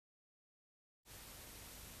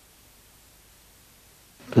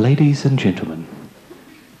Ladies and gentlemen,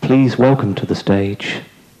 please welcome to the stage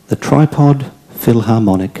the Tripod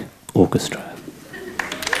Philharmonic Orchestra.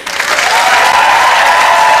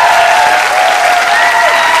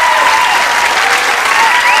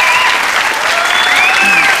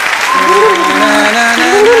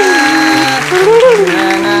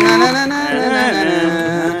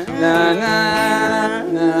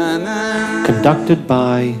 Conducted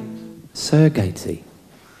by Sir Gatesy.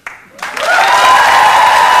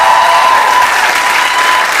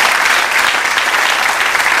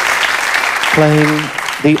 Playing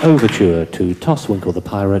the overture to Tosswinkle the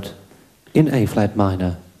Pirate in A-flat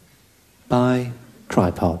minor by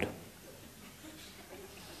Tripod.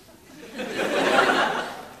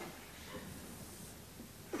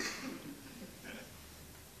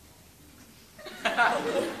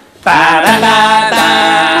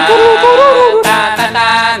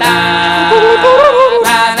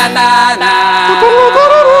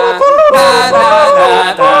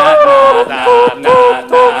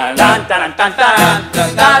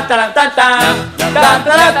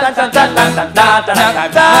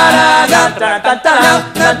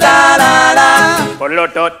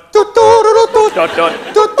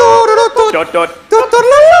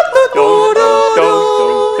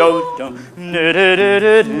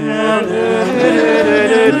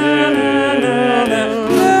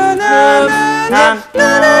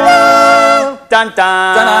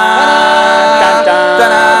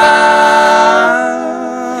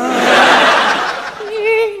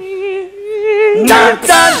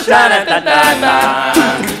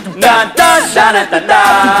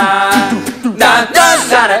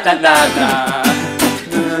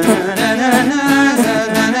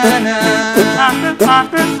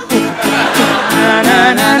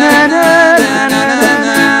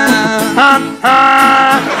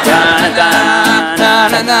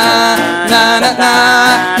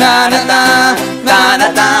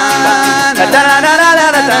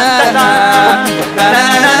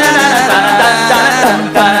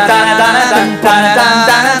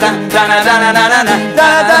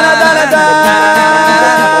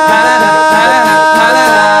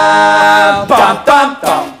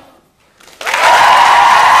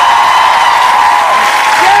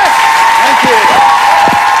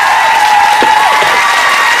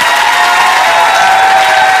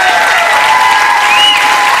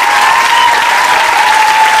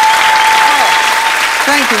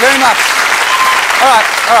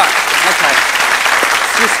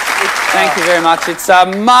 Thank you very much. It's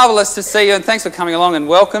marvellous to see you, and thanks for coming along, and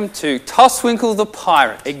welcome to Tosswinkle the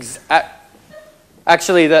Pirate.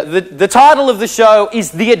 Actually, the title of the show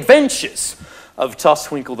is The Adventures of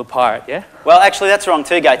Tosswinkle the Pirate, yeah? Well, actually, that's wrong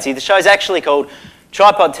too, Gatesy. The show's actually called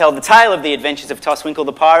Tripod Tell the Tale of the Adventures of Tosswinkle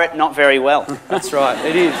the Pirate. Not very well. That's right,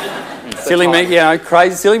 it is. Silly me, you know,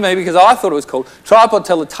 crazy silly me, because I thought it was called Tripod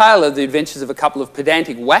Tell the Tale of the Adventures of a couple of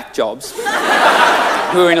pedantic whack jobs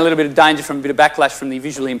who are in a little bit of danger from a bit of backlash from the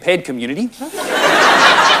visually impaired community.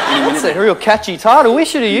 That's a real catchy title. We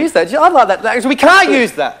should have used that. I'd like that. We can't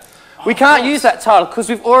use that. We can't use that title because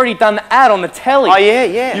we've already done the ad on the telly. Oh,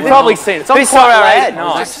 yeah. You've probably seen it. It's on Who saw our ad?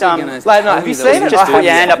 Late night. Have you seen it? Just put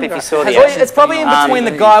your hand up if you saw the ad. It's probably in between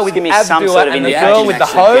the guy with the Abdul and the girl with the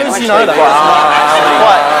hose. You know that.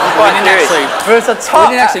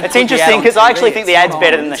 It's interesting because I actually think the ad's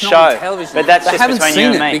better than the show, but that's just between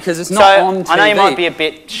you and me. Because it's not on TV. I know you might be a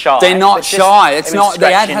bit shy. They're not shy. It's not.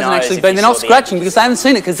 The ad hasn't actually been. They're not scratching because they haven't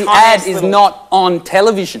seen it because the ad is not on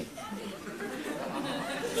television.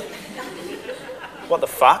 What the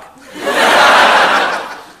fuck?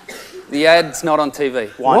 The ad's not on TV.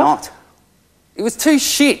 Why not? It was too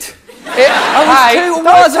shit. We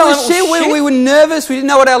were nervous. We didn't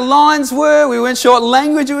know what our lines were. We weren't sure what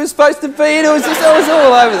language it was supposed to be. And it was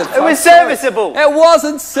all over the place. It was serviceable. It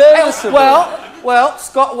wasn't serviceable. Well,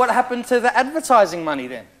 Scott, what happened to the advertising money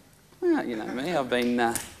then? Well, you know me. I've been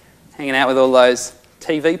hanging out with all those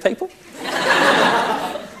TV people.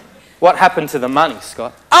 What happened to the money,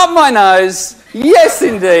 Scott? Up my nose. Yes,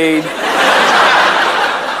 indeed.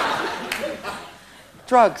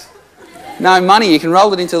 Drugs. No, money. You can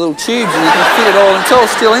roll it into little tubes and you can fit it all. It's all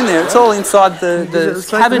still in there. It's all inside the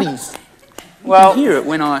cavities. Well, you can hear it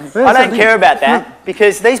when I don't care about that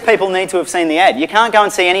because these people need to have seen the ad. You can't go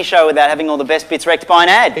and see any show without having all the best bits wrecked by an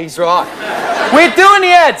ad. He's right. We're doing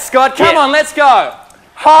the ad, Scott. Come on, let's go.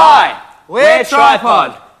 Hi, we're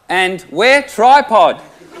Tripod. And we're Tripod.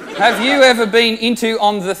 Have you ever been into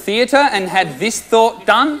On the Theatre and had this thought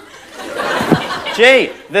done?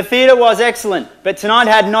 Gee, the theatre was excellent, but tonight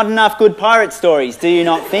had not enough good pirate stories, do you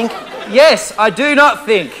not think? Yes, I do not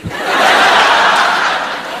think.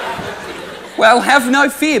 Well, have no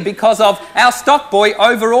fear, because of our stock boy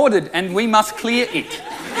over-ordered and we must clear it.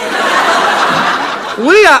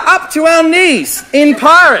 We are up to our knees in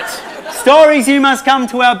pirate. Stories, you must come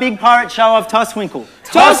to our big pirate show of Tosswinkle.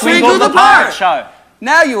 Tosswinkle the pirate show.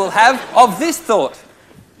 Now you will have of this thought.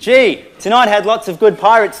 Gee, tonight had lots of good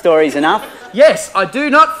pirate stories enough. Yes, I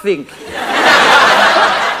do not think.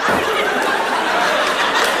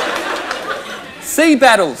 Sea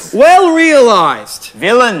battles. Well realised.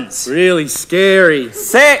 Villains. Really scary.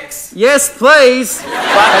 Sex. Yes, please.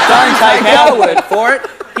 But don't take our word for it.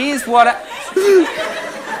 Here's what...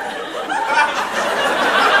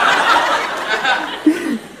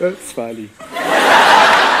 That's funny.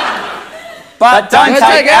 But don't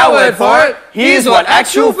take our word for it. Here's what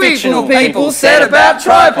actual fictional people said about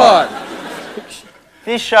Tripod.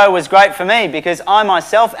 This show was great for me because I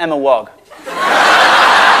myself am a wog.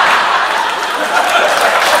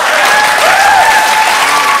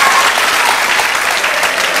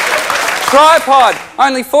 Tripod,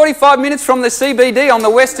 only 45 minutes from the CBD on the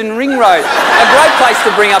Western Ring Road. A great place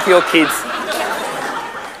to bring up your kids.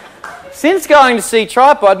 Since going to see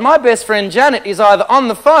Tripod, my best friend Janet is either on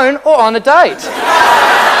the phone or on a date.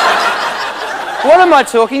 What am I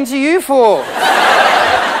talking to you for?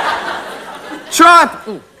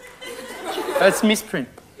 Tripod. That's misprint.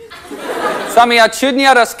 Sami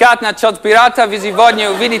чудния разкатна чот пирата визиводнje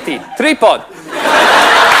uviditi. Tripod.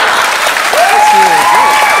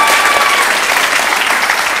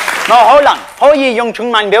我可能可以用中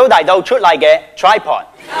文表達到出嚟嘅 tripod。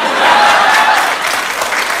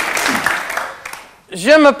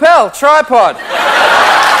 Je m'appelle Tripod.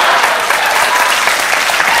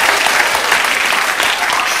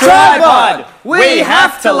 Tripod, we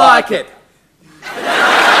have to like it. I'm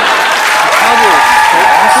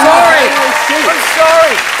sorry.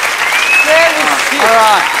 All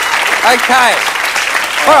right. Okay.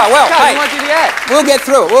 All right. Well, Okay, hey, you might do the ad. we'll get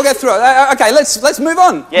through it. We'll get through it. Okay, let's move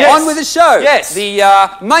on. Yes. On with the show. Yes. The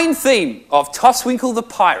main theme of Tosswinkle the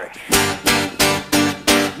Pirate.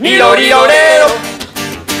 Dido-dido-dido.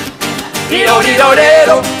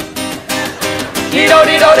 Dido-dido-dido.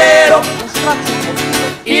 Dido-dido-dido.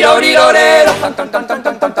 Dido-dido-dido.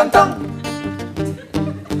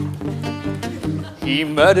 He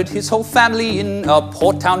murdered his whole family in a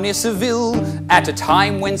port town near Seville at a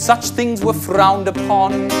time when such things were frowned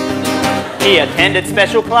upon. He attended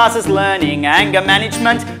special classes learning anger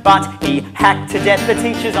management, but he hacked to death the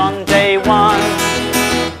teachers on day one.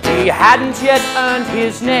 He hadn't yet earned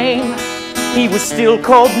his name. He was still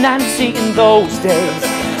called Nancy in those days.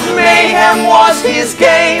 Mayhem was his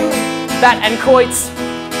game. That and quoits.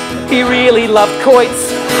 He really loved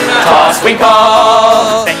quoits.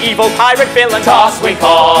 Tosswinkle, The evil pirate villain.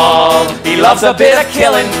 Tosswinkle, he loves a bit of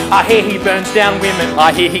killing. I hear he burns down women.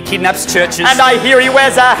 I hear he kidnaps churches. And I hear he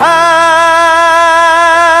wears a hat.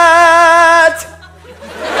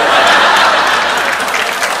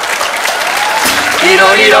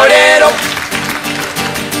 Dido-dido-dido.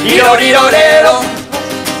 Dido-dido-dido.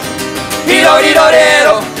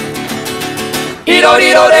 Dido-dido-dido.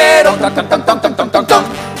 Dido-dido-dido. Dum-dum-dum-dum-dum-dum-dum.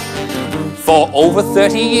 For over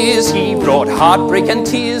 30 years he brought heartbreak and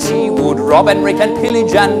tears. He would rob and rape and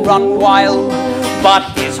pillage and run wild. But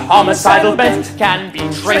his homicidal bent can be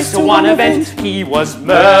traced to one event. He was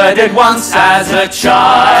murdered once as a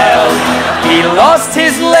child. He lost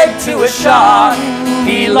his leg to a shark.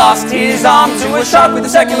 He lost his arm to a shark with a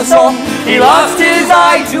secular saw. He lost his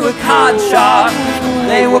eye to a card shark.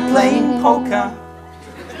 They were playing poker.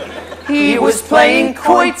 He was playing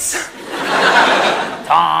quoits.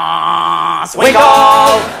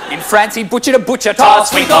 Tosswinkle. In France he butchered a butcher.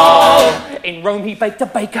 Tosswinkle. In Rome he baked a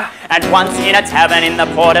baker. And once in a tavern in the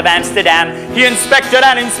port of Amsterdam, he inspected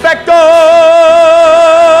an inspector.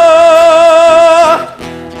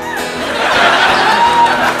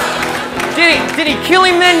 Did he kill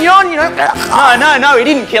him then, Yon? You know? No, he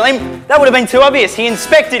didn't kill him. That would have been too obvious. He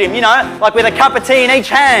inspected him, you know, like with a cup of tea in each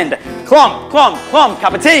hand. Clomp, clomp, clomp,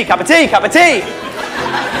 cup of tea, cup of tea, cup of tea.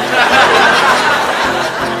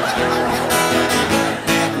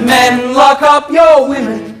 Men lock up your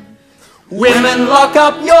women. Women lock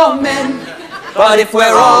up your men. But if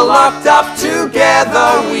we're all locked up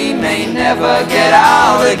together, we may never get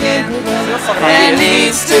out again. There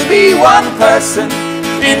needs to be one person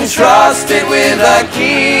entrusted with a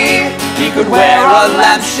key. He could wear a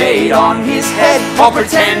lampshade on his head, or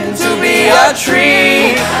pretend to be a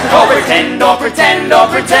tree, or pretend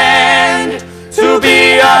to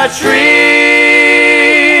be a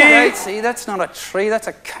tree. Wait, see, that's not a tree, that's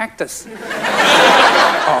a cactus.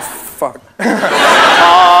 Oh, fuck.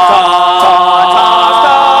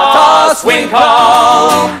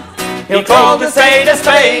 Tosswinkle. He called a spade,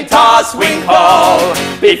 Tosswinkle.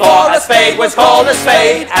 Before a spade was called a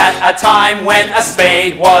spade, at a time when a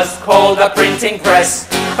spade was called a printing press.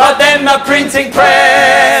 But then the printing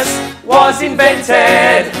press was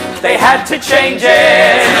invented. They had to change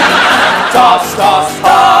it. Toss, toss,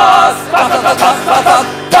 toss, toss, toss, toss, toss, toss,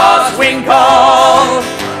 toss, Tosswinkle.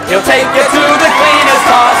 He'll take you to the cleaners,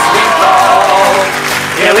 Tosswinkle.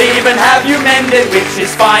 He'll even have you mended, which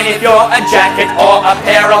is fine if you're a jacket or a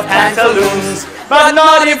pair of pantaloons, but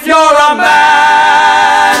not if you're a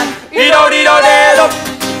man. Hee-do-dee-do-dee-do.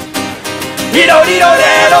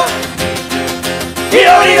 Hee-do-dee-do-dee-do.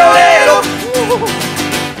 Hee-do-dee-do-dee-do.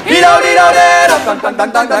 Hee-do-dee-do-dee-do. Dun, dun,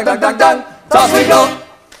 dun, dun, dun, dun, dun, dun. Tosswinkle.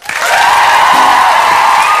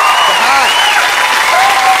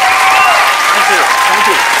 Thank you. Thank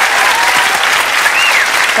you.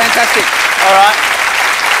 Fantastic. All right.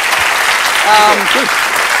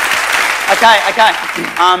 Okay.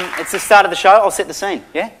 It's the start of the show. I'll set the scene.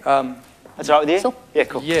 Yeah. That's all right with you? Sure. Yeah.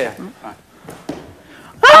 Cool. Yeah. Right.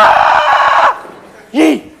 Ah!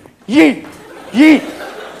 Yee! Yee! Yee!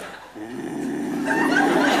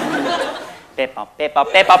 Pep up, pep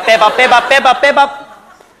up, pep up, pep up, pep up, pep up, pep up.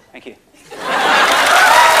 Thank you.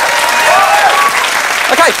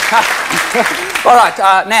 Okay. All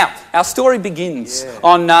right. Now, our story begins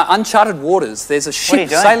on uncharted waters. There's a ship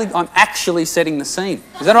sailing. I'm actually setting the scene.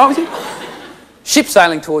 Is that all right with you? Ship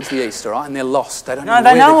sailing towards the east, all right? And they're lost. They don't know. No,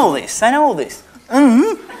 they know all this. They know all this.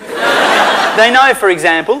 They know, for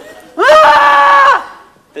example,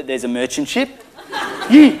 that there's a merchant ship.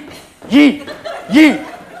 Yee! Yee! Yee!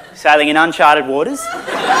 Sailing in uncharted waters.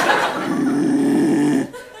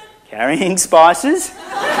 Carrying spices.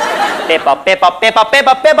 Pep up, pep up, pep up, pep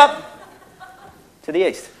up, pep up. To the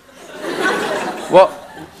east.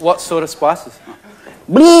 What sort of spices?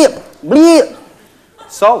 Bleep! Bleep!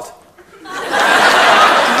 Salt.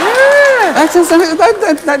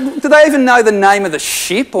 Do they even know the name of the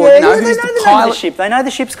ship, or who's they know the the name of pilot? the ship. They know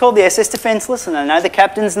the ship's called the SS Defenceless, and they know the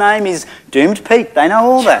captain's name is Doomed Pete. They know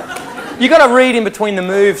all that. You got to read in between the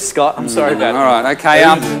moves, Scott. I'm sorry about All right, okay.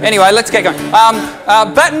 Anyway, let's get going.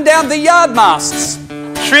 Batten down the yard masts.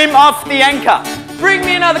 Trim off the anchor. Bring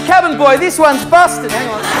me another cabin boy. This one's busted. Hang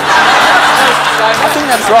on. I think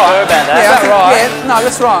that's right. About that. Yeah, no,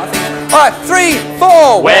 that's right. I think. All right, 3,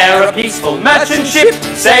 4. We're a peaceful merchant ship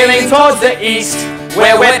sailing towards the east.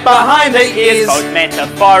 We're wet behind the ears, both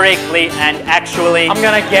metaphorically and actually. I'm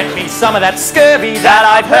going to get me some of that scurvy that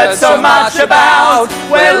I've heard so much about.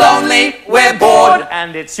 We're lonely, we're bored,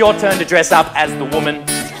 and it's your turn to dress up as the woman.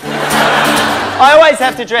 I always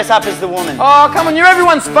have to dress up as the woman. Oh, come on, you're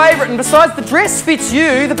everyone's favourite, and besides, the dress fits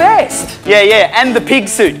you the best. Yeah, and the pig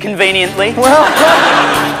suit, conveniently. Well,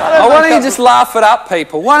 why don't you just laugh it up,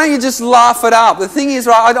 people? Why don't you just laugh it up? The thing is,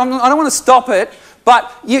 right, I don't want to stop it,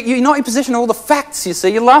 but you're not in possession of all the facts, you see.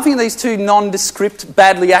 You're laughing at these two nondescript,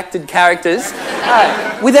 badly acted characters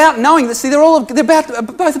without knowing that, see, they're both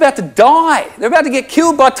about to die. They're about to get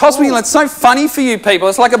killed by Tosswinkle. It's so funny for you people.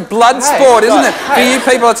 It's like a blood sport, isn't it? For you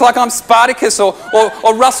people, it's like I'm Spartacus or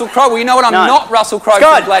Russell Crowe. Well, you know what? I'm not Russell Crowe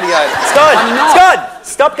from Gladiator. Scott,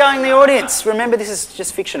 stop going to the audience. Remember, this is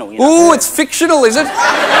just fictional. You know? Ooh, it's fictional, is it?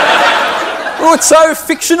 Oh, it's so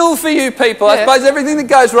fictional for you people. I suppose everything that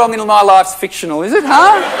goes wrong in my life's fictional, is it,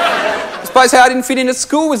 huh? I suppose how I didn't fit into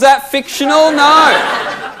school, was that fictional? No.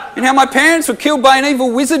 And how my parents were killed by an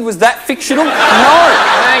evil wizard, was that fictional? No.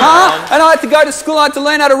 Huh? And I had to go to school, I had to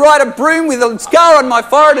learn how to ride a broom with a scar on my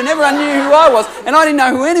forehead, and everyone knew who I was, and I didn't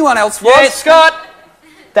know who anyone else was. Yeah, Scott,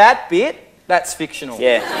 that bit, that's fictional.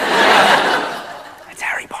 Yeah. That's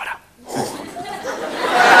Harry Potter.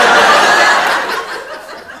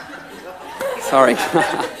 Sorry.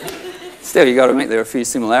 Still, you got to admit there are a few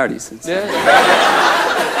similarities. Yeah.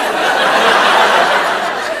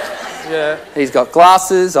 He's got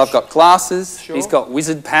glasses, I've got glasses. Sure. He's got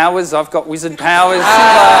wizard powers, I've got wizard powers.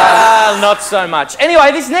 Not so much.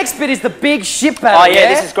 Anyway, this next bit is the big ship battle. Oh, yeah,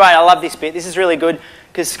 this is great. I love this bit. This is really good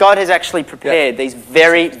because Scott has actually prepared these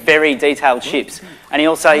very, very detailed ships. And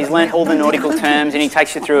he's learnt all the nautical terms and he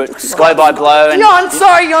takes you through it blow by blow. And Yon,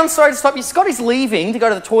 sorry to stop you. Scott is leaving to go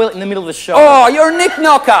to the toilet in the middle of the show. Oh, you're a nick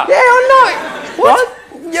knocker. Yeah, I know. What?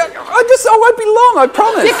 Yeah, I won't be long, I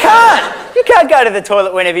promise. You can't go to the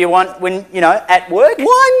toilet whenever you want when, at work.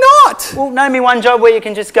 Why not? Well, name me one job where you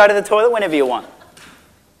can just go to the toilet whenever you want.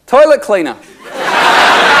 Toilet cleaner.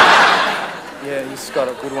 Yeah, you've got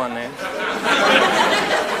a good one there.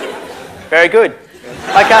 Very good.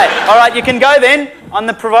 Okay, all right, you can go then on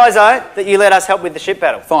the proviso that you let us help with the ship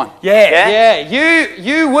battle. Fine. Yeah.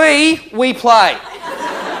 We play.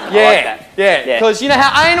 Yeah. Yeah. Because you know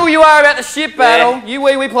how anal you are about the ship battle. Yeah.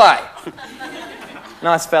 We play.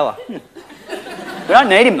 Nice fella. We don't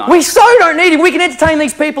need him, though. We so don't need him. We can entertain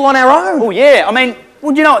these people on our own. Oh, yeah. I mean,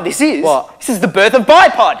 well, do you know what this is? What? This is the birth of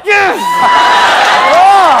bipod. Yes!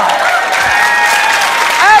 Oh!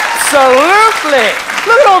 Absolutely!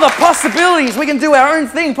 Look at all the possibilities. We can do our own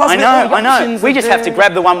thing. I know. We just have to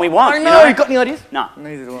grab the one we want. I know. You got any ideas? No.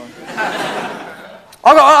 Neither do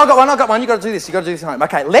I got one. You got to do this. You got to do this at home.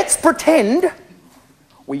 Okay, let's pretend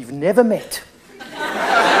we've never met.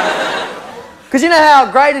 Because you know how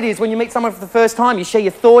great it is when you meet someone for the first time. You share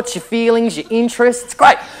your thoughts, your feelings, your interests. It's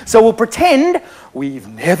great. So we'll pretend we've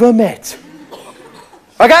never met.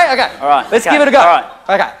 Okay? All right. Let's give it a go. All right.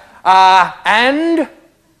 Okay. And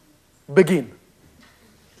begin.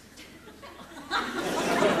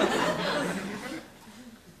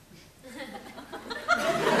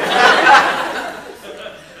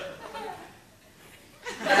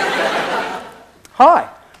 Hi.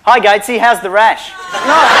 Hi, Gatesy. How's the rash?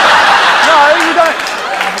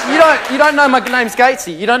 No, you don't know my name's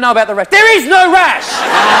Gatesy. You don't know about the rash. There is no rash!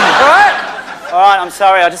 Alright? All right, I'm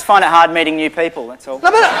sorry. I just find it hard meeting new people, that's all.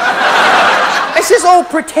 No, but this is all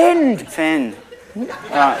pretend. Pretend. All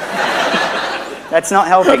right. That's not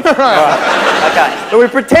helping. All right. Okay. So we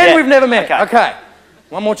pretend we've never met. Okay. Okay.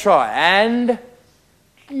 One more try. And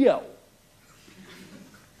yo.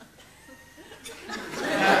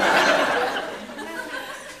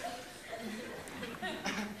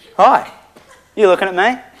 Hi. You looking at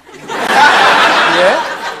me? Yeah?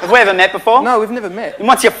 Have we ever met before? No, we've never met. And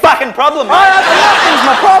what's your fucking problem, mate? Nothing's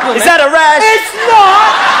my problem. Is that a rash? It's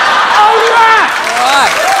not a rash!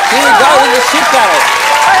 Alright, here we go with the ship battle.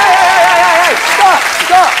 Hey,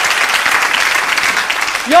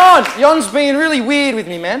 stop! Yon's being really weird with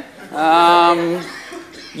me, man.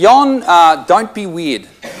 Yon, don't be weird.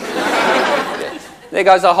 There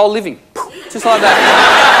goes our whole living. Just like that.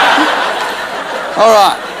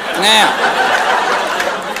 Alright, now.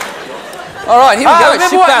 Alright, here we go. Remember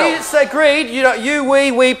ship what battle. you just agreed?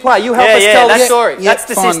 We play. You help us tell the story. That's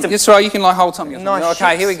the Fine. system. That's right, you can like hold something. Nice Okay,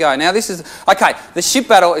 ships. here we go. Now this is, okay, the ship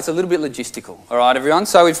battle is a little bit logistical, all right, everyone?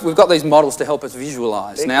 So we've got these models to help us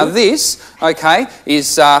visualise. Now this, okay,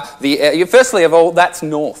 is firstly of all, that's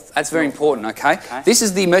north. That's very important, okay? This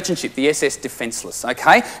is the merchant ship, the SS Defenceless,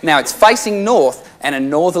 okay? Now it's facing north and a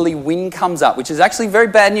northerly wind comes up, which is actually very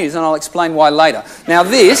bad news, and I'll explain why later. Now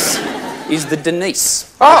this is the Denise.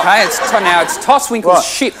 Okay, it's Tosswinkle's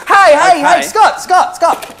ship. Hey, Scott.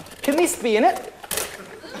 Can this be in it?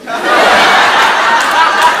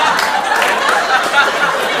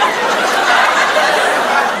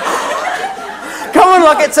 Come on,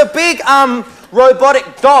 look, it's a big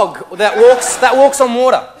robotic dog that walks on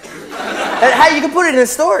water. Hey, you can put it in a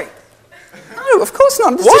story. No, of course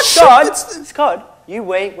not. What, Scott? Scott, you,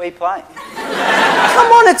 we play.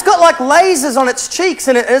 Come on, it's got like lasers on its cheeks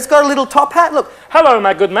and it's got a little top hat. Look, hello,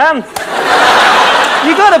 my good man.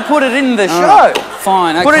 You got to put it in the show.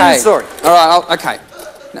 Fine, okay. Put it in the story. All right, okay.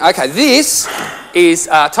 Okay, this is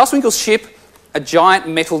Tosswinkle's ship, a giant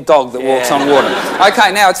metal dog that walks on water.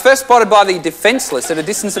 Okay, now it's first spotted by the Defenceless at a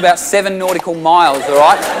distance of about 7 nautical miles, all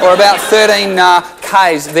right, or about 13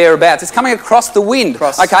 k's thereabouts. It's coming across the wind,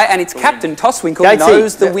 okay, and its captain, Tosswinkle,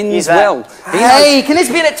 knows the winds well. Hey, can this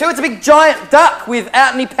be in it too? It's a big giant duck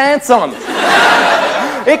without any pants on.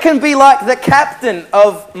 It can be like the captain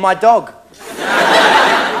of my dog.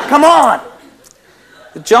 Come on.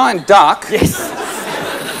 The giant duck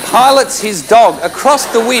pilots his dog across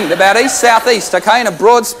the wind about east-southeast, okay, in a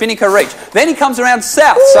broad spinnaker reach. Then he comes around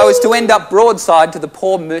south so as to end up broadside to the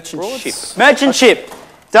poor merchant ship. Merchant ship.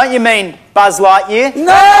 Don't you mean Buzz Lightyear?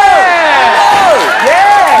 No!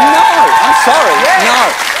 I'm sorry.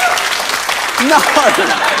 No.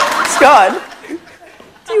 Scott,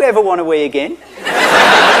 do you ever want to wee again?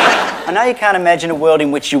 I know you can't imagine a world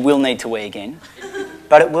in which you will need to wee again,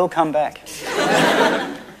 but it will come back.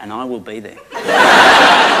 And I will be there.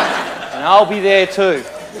 And I'll be there too.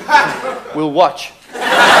 We'll watch.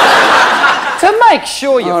 To make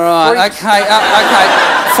sure you're All right, okay,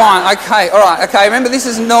 fine, okay, all right, okay, remember this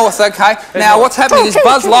is north, okay? Now what's happening is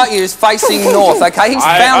Buzz Lightyear is facing north, okay? He's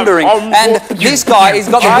foundering, and this guy, he's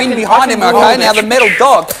got the wind behind him, okay? Now the metal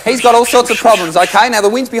dog, he's got all sorts of problems, okay? Now the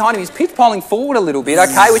wind's behind him, he's pitch-poling forward a little bit,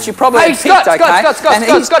 okay? Which you probably have picked, okay?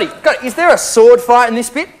 Scotty, is there a sword fight in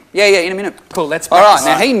this bit? Yeah, in a minute. Cool, let's practice. All right,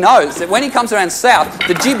 now he knows that when he comes around south,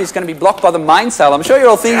 the jib is going to be blocked by the mainsail. I'm sure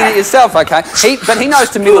you're all thinking it yourself, okay? But he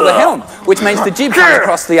knows to middle the helm, which means the jib comes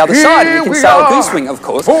across the other side and he can sail a goose wing, of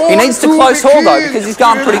course. He needs to close haul, though, because he's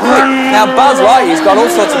going pretty quick. Now, Buzz Lightyear's got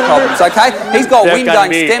all sorts of problems, okay? He's got wind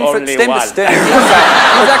going stem to stern.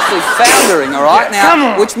 He's actually foundering, all right?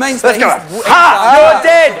 Now, which means that he's... You're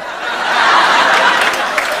dead!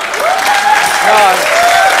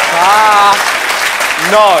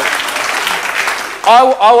 No.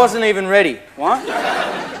 I wasn't even ready. What?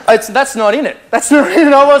 That's not in it. That's not in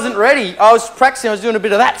it. I wasn't ready. I was practicing. I was doing a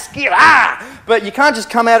bit of that skill. But you can't just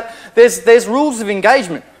come out. There's rules of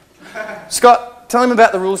engagement. Scott, tell him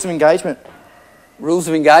about the rules of engagement. Rules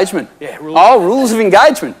of engagement? Yeah, rules. Oh, rules of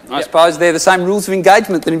engagement. I suppose they're the same rules of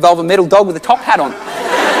engagement that involve a metal dog with a top hat on.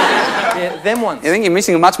 Yeah, them ones. I think you're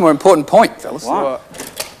missing a much more important point, fellas. What?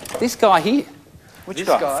 This guy here. Which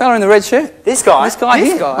guy? Fella in the red shirt. This guy? This guy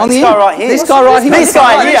here. guy. On the This end. guy right here. This guy right here. This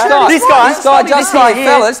guy here. This guy just This guy here. here.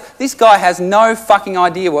 Fellas, this guy has no fucking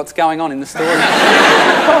idea what's going on in the story.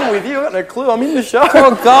 I'm with you. I've got no clue. I'm in the show.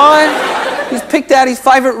 Poor guy. He's picked out his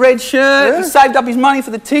favourite red shirt. He saved up his money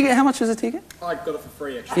for the ticket. How much was the ticket? I got it for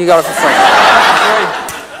free, actually. You got it for free.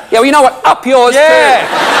 Yeah, well, you know what? Up yours too.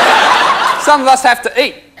 Some of us have to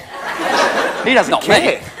eat. He doesn't Not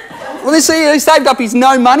care. me. Well, you see, he saved up his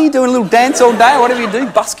no money, doing a little dance all day, whatever you do,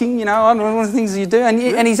 busking, you know, one of the things you do.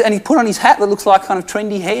 And he's put on his hat that looks like kind of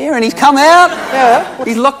trendy hair, and he's come out. Yeah.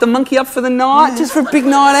 He's locked the monkey up for the night, just for a big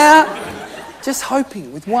night out. Just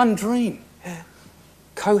hoping, with one dream.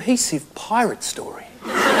 Cohesive pirate story.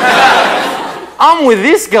 I'm with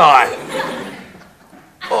this guy.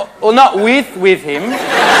 Or not with him. Like,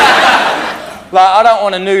 I don't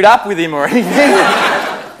want to nude up with him or anything.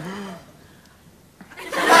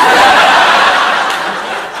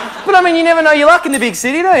 But I mean, you never know your luck in the big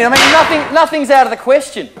city, do you? I mean, nothing's out of the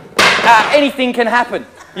question. Anything can happen.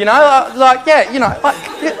 You know,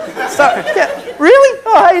 really?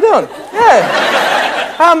 Oh, how you doing?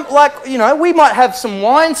 Yeah. We might have some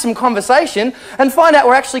wine, some conversation, and find out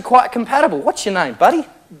we're actually quite compatible. What's your name, buddy?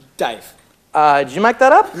 Dave. Did you make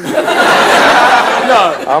that up?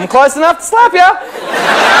 No. I'm close enough to slap ya.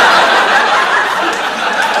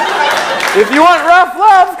 If you want rough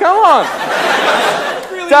love, come on.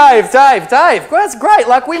 Dave. Well, that's great.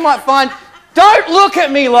 Like, we might find... Don't look at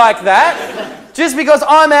me like that. Just because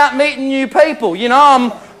I'm out meeting new people. You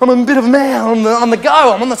know, I'm a bit of a man on the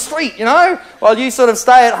go. I'm on the street, you know. While you sort of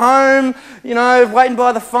stay at home, you know, waiting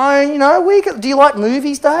by the phone, you know. Do you like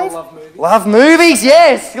movies, Dave? I love movies. Love movies,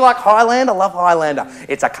 yes. You like Highlander? Love Highlander.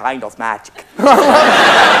 It's a kind of magic.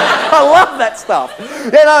 I love that stuff.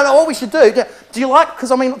 Yeah, no, what we should do you like...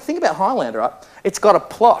 Because, I mean, think about Highlander, right? It's got a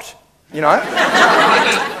plot. You know?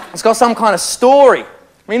 It's got some kind of story. I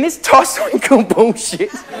mean, this Tosswinkle bullshit.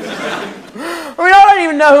 I mean, I don't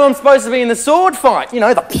even know who I'm supposed to be in the sword fight. You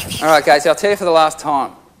know, the... All right, guys, I'll tell you for the last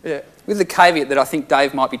time. Yeah. With the caveat that I think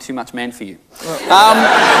Dave might be too much man for you.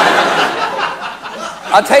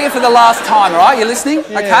 I'll tell you for the last time, all right? You listening?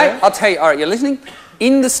 Yeah. Okay? I'll tell you. All right, you're listening?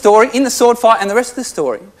 In the story, in the sword fight and the rest of the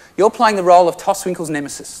story, you're playing the role of Tosswinkle's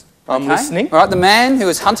nemesis. I'm listening. All right, the man who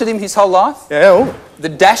has hunted him his whole life. Yeah. Oh. The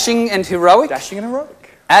dashing and heroic. Dashing and heroic.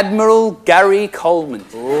 Admiral Gary Coleman.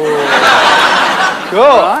 Cool.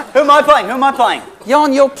 Right? Who am I playing? Who am I playing?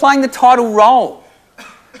 Jon, you're playing the title role.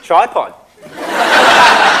 Tripod.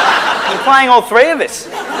 You're playing all three of us.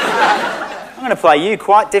 I'm going to play you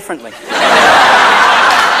quite differently.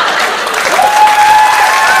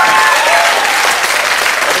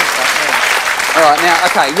 All right, now,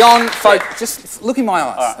 okay, Jon, just look in my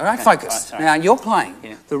eyes, all right? Okay. Focus. All right, sorry. Now, you're playing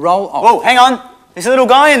the role of... Whoa, hang on. There's a little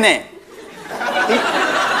guy in there.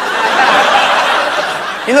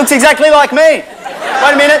 He looks exactly like me.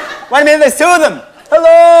 Wait a minute, there's two of them.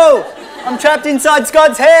 Hello! I'm trapped inside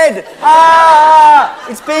Scott's head.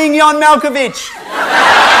 It's being Jon Malkovich.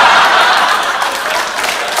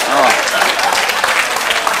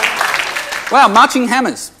 Wow, marching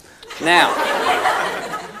hammers. Now,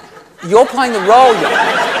 you're playing the role, Jon.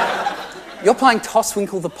 You're playing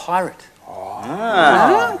Tosswinkle the pirate.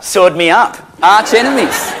 Sword me up. Arch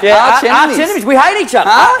enemies. Yeah, arch enemies. We hate each other.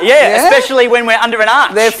 Huh? Yeah, especially when we're under an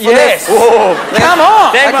arch. Yes. Whoa. Come on.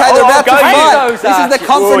 Okay, they're about to fight. This is the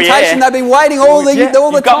confrontation they've been waiting all the You've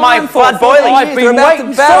got my time blood for. boiling. I've been They're about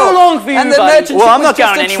waiting to battle. so long for you, And the buddy. merchant Well, ship I'm was not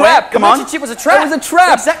just going a anywhere. trap. Come The on. merchant ship was a trap. It was a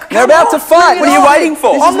trap. Exactly. They're about to fight. What are you waiting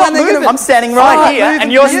for? This is when they're gonna- I'm standing right here, moving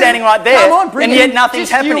and you're for you. standing right there, Come on, bring and it yet in. nothing's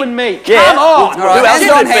Just you happening. and me. Yeah. Come on. All right, Who else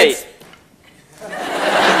hands on would it be? heads.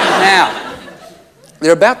 Now,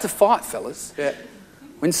 they're about to fight, fellas,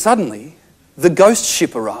 when suddenly the ghost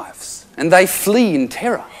ship arrives and they flee in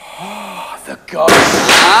terror. The ghost.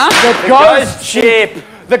 Huh? The ghost ship.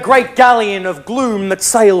 The great galleon of gloom that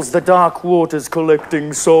sails the dark waters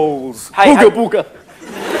collecting souls. Hey, Booga booga.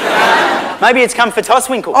 Maybe it's come for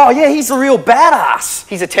Tosswinkle. Oh, yeah, he's a real badass.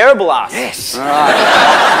 He's a terrible ass. Yes.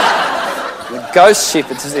 The ghost ship,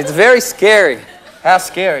 it's very scary. How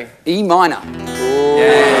scary. E minor.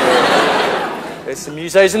 There's some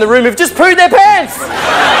musos in the room who've just pooed their pants.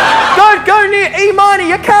 Don't go near E minor,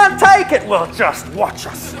 you can't take it. Well, just watch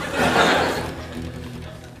us.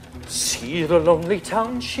 See the lonely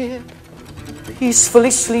township peacefully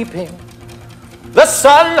sleeping. The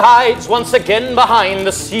sun hides once again behind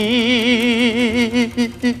the sea.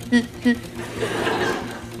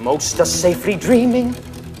 Most are safely dreaming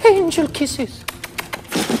angel kisses.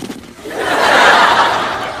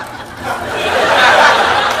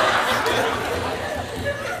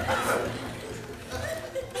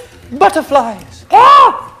 Butterflies.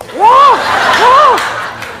 Ah! Ah! Ah!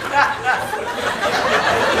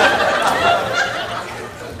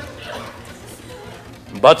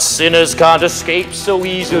 But sinners can't escape so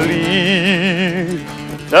easily.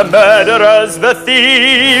 The murderers, the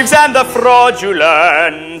thieves, and the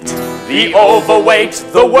fraudulent. The overweight,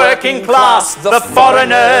 the working class, the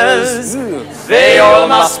foreigners. They all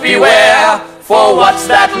must beware, for what's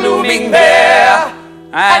that looming there?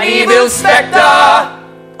 An evil spectre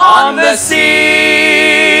on the sea.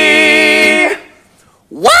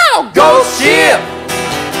 Wow! Ghost ship!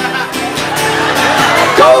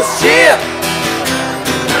 Ghost ship!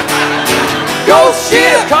 Ghost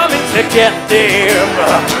ship coming to get them.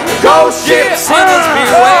 Ghost ship, sinners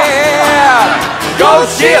beware.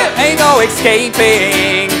 Ghost ship, ain't no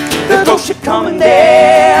escaping. The ghost ship coming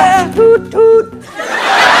there. Toot toot.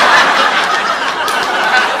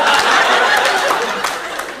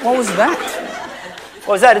 What was that?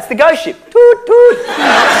 What was that? It's the ghost ship. Toot toot.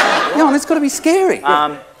 Jon, it's got to be scary.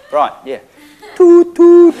 Right, yeah. Toot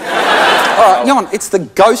toot. All right, Jon, it's the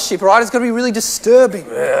ghost ship, right? It's got to be really disturbing.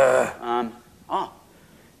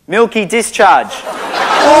 Milky discharge.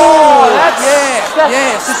 Oh,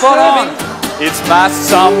 that's spot on. Its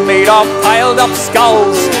masts are made of piled up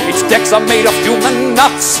skulls. Its decks are made of human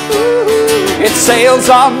nuts. Its sails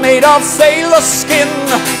are made of sailor skin.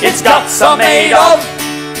 Its guts are made of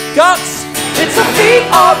guts. It's a feat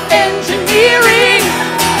of engineering.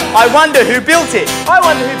 I wonder who built it. I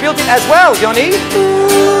wonder who built it as well, Johnny.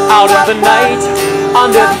 Out of the night,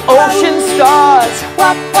 under the ocean stars,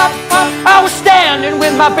 I was standing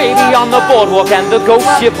with my baby on the boardwalk and the ghost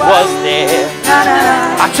ship was there.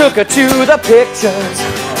 I took her to the pictures,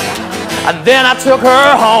 and then I took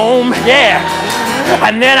her home, yeah.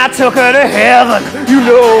 And then I took her to heaven, you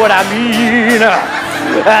know what I mean.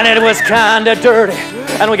 And it was kinda dirty,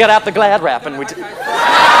 and we got out the glad wrap and we...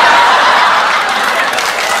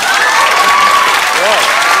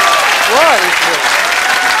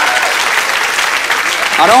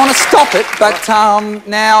 I don't want to stop it, but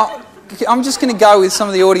now I'm just going to go with some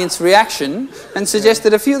of the audience reaction and suggest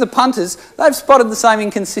that a few of the punters, they've spotted the same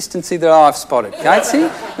inconsistency that I've spotted. Okay, see?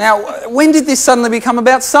 Now, when did this suddenly become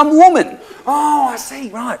about some woman? Oh, I see,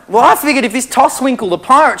 right. Well, I figured if this Tosswinkle, the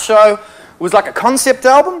pirate show, was like a concept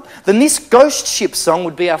album, then this Ghost Ship song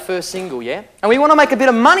would be our first single, yeah? And we want to make a bit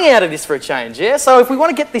of money out of this for a change, yeah? So if we want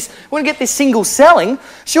to get this single selling,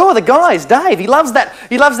 sure, the guys, Dave, he loves that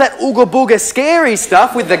ooga booga scary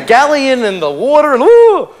stuff with the galleon and the water and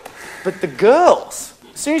ooh. But the girls,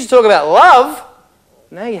 as soon as you talk about love,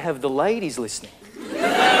 now you have the ladies listening.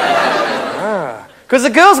 Because the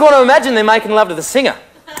girls want to imagine they're making love to the singer.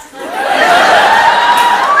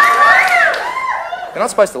 You're not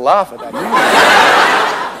supposed to laugh at that.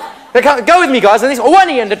 Go with me, guys, on this. 1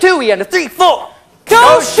 and a 2 and a 3, 4.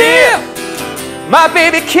 Ghost ship! My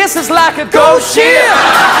baby kisses like a ghost ship.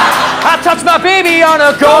 I touch my baby on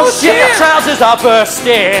a ghost ship. The trousers are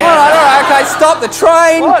bursting. All right, okay, stop the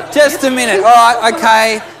train. What? Just a minute. All right,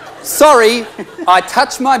 okay. Sorry, I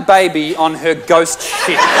touched my baby on her ghost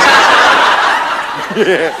ship.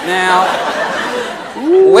 Now,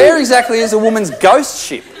 where exactly is a woman's ghost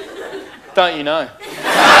ship? Don't you know?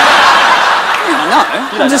 No,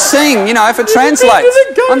 I'm just saying, you know, if it translates.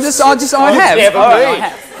 I have.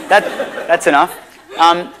 That's enough.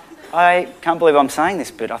 I can't believe I'm saying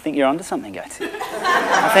this, but I think you're onto something, Gates.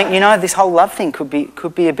 I think, you know, this whole love thing could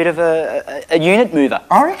be a bit of a unit mover.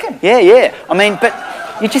 I reckon. Yeah. I mean, but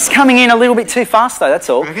you're just coming in a little bit too fast, though, that's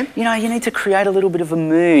all. Reckon? You know, you need to create a little bit of a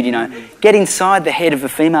mood, you know. Get inside the head of a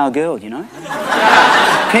female girl, you know.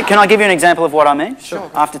 Can I give you an example of what I mean? Sure.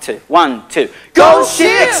 After 2. 1, 2. Ghost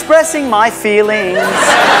ship! Expressing my feelings.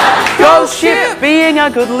 Ghost ship! Being a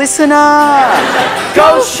good listener.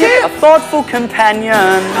 Ghost ship! A thoughtful companion.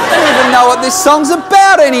 I don't even know what this song's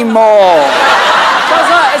about anymore.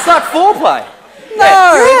 It's like foreplay. No,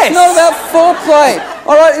 Yes. It's not about foreplay.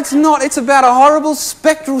 All right, it's not. It's about a horrible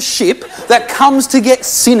spectral ship that comes to get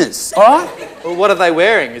sinners. All right? Well, what are they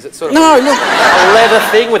wearing? Is it sort of No, look. a leather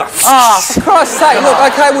thing with a... For Christ's sake, look,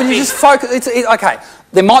 okay, well, you just focus. Okay,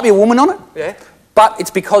 there might be a woman on it, Yeah. but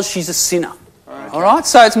it's because she's a sinner. All right?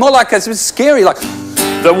 So it's more like it's scary, like...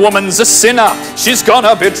 The woman's a sinner, she's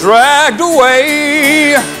gonna be dragged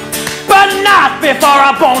away. But not before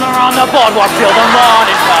I bone her on the boardwalk till the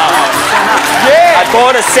morning comes.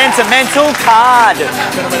 bought a sentimental card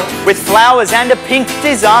with flowers and a pink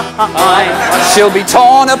design. She'll be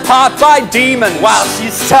torn apart by demons While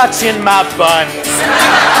she's touching my buns.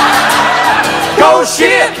 Go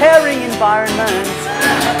ship! Caring environment.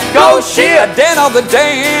 Go ship! A den of the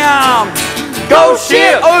damned. Go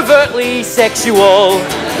ship! Overtly sexual.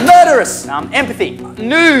 Murderous. Empathy.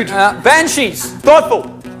 Nude. Banshees. Thoughtful.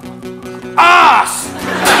 Ass.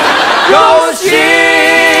 Go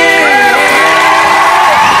ship!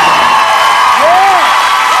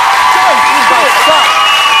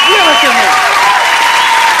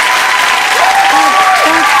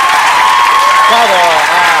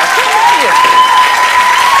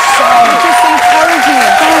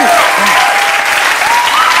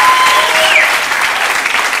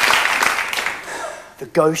 The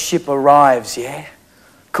ghost ship arrives, yeah?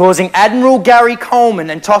 Causing Admiral Gary Coleman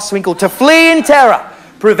and Tosswinkle to flee in terror,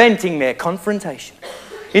 preventing their confrontation.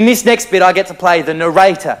 In this next bit, I get to play the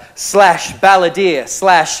narrator slash balladeer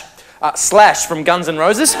slash from Guns N'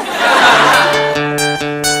 Roses.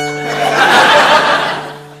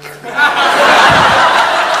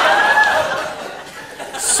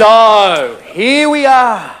 So, here we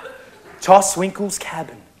are. Tosswinkle's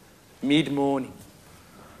cabin, mid-morning.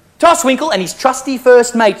 Tosswinkle and his trusty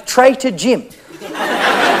first mate, Traitor Jim,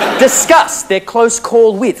 discuss their close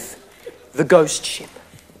call with the ghost ship.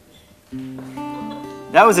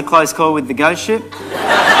 That was a close call with the ghost ship.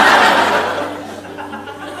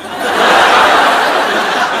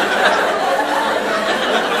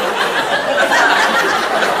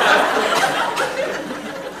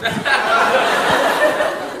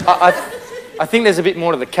 I think there's a bit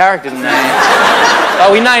more to the character than that.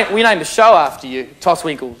 Oh, we named a show after you,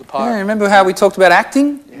 Tosswinkle the Yeah, pirate. remember how we talked about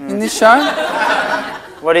acting in this show?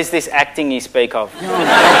 What is this acting you speak of?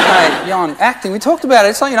 Jon, acting. We talked about it.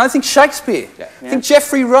 It's like, you know, think Shakespeare. Yeah. Think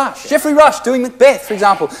Geoffrey Rush. Geoffrey Rush doing Macbeth, for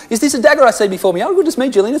example. Is this a dagger I see before me? Oh, goodness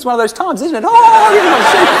me, Gillian, it's one of those times, isn't it? Oh,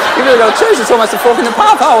 you've really got to choose. It's almost a fork in the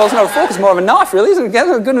path. Oh, well, it's not a fork, it's more of a knife, really, isn't it?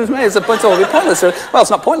 Oh, goodness me, it's all a bit pointless. Well,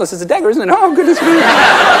 it's not pointless, it's a dagger, isn't it? Oh, goodness me.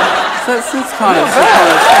 So it's kind of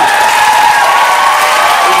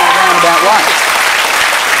roundabout way.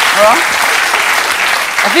 All right?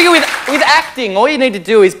 I think with acting, all you need to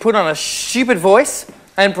do is put on a stupid voice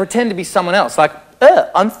and pretend to be someone else. Like,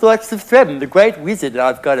 I'm Thorx the Threaden, the great wizard, and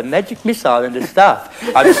I've got a magic missile and a staff.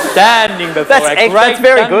 I'm standing before That's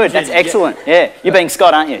very good. That's excellent. Yeah. You're being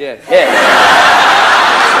Scott, aren't you? Yeah.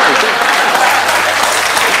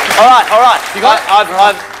 All right. You got it?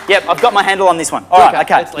 I've got my handle on this one. All right,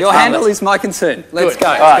 okay. Your handle is my concern. Let's go.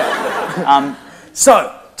 All right.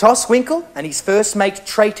 So, Tosswinkle and his first mate,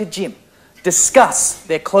 Traitor Jim, discuss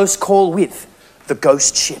their close call with the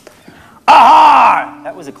ghost ship. Aha!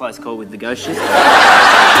 That was a close call with the ghost ship. All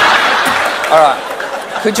right.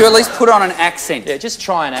 Could you at least put on an accent? Yeah, just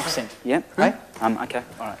try an accent. Yep. Right? Okay.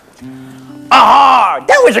 All right. Aha!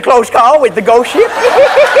 That was a close call with the ghost ship.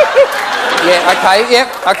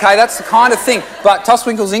 Okay, that's the kind of thing. But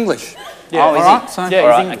Tosswinkle's English. Yeah. Oh, is All right, he? so- Yeah, All he's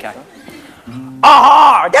right, English. okay.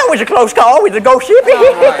 Aha! That was a close call with the ghost ship.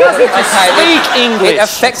 Speak English. It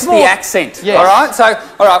affects the accent. Yes. All right. So,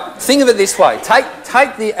 all right. Think of it this way: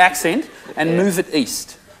 take the accent and move it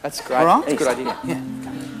east. That's great. All right. That's a good idea. Yeah.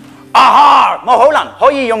 Aha! 冇可能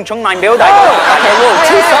可以用中文表達。 Okay. Well,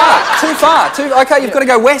 too far. Okay, you've got to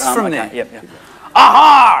go west from there. Yep.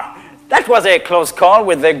 Aha! That was a close call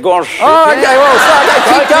with the ghost ship. Oh, okay. Well, so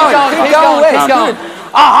keep going west. Keep going.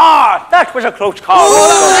 Aha! That was a close call.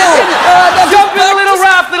 Jump in a little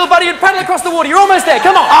raft, little buddy, and paddle across the water. You're almost there.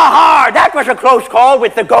 Come on. Aha! That was a close call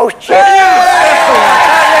with the ghost ship. That's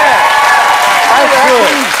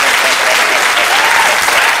good.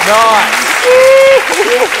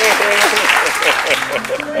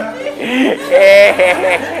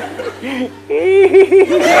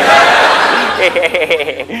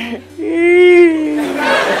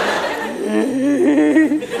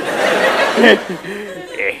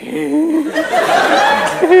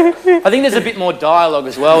 I think there's a bit more dialogue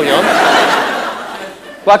as well, Jon.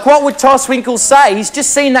 Like, what would Tosswinkle say? He's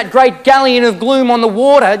just seen that great galleon of gloom on the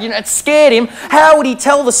water. You know, it scared him. How would he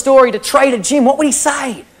tell the story to Traitor Jim? What would he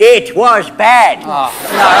say? It was bad. No, okay, all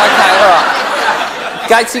right.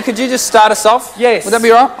 Gatesy, could you just start us off? Yes. Would that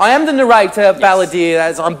be all right? I am the narrator,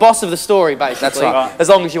 balladeer. I'm boss of the story, basically. That's right. As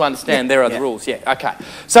long as you understand, there are the rules. Yeah. Okay.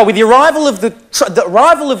 So, with the arrival of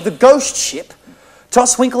the ghost ship,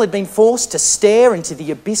 Tosswinkle had been forced to stare into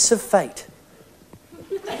the abyss of fate.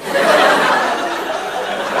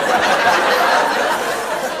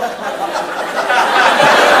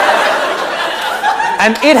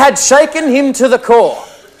 And it had shaken him to the core.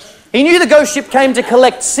 He knew the ghost ship came to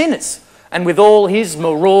collect sinners, And with all his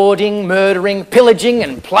marauding, murdering, pillaging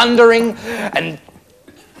and plundering and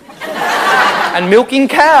milking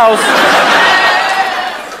cows.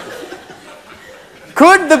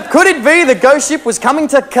 Could it be the ghost ship was coming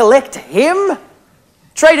to collect him?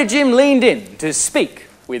 Trader Jim leaned in to speak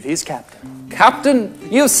with his captain. Captain,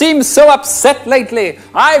 you seem so upset lately.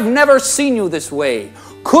 I've never seen you this way.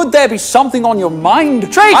 Could there be something on your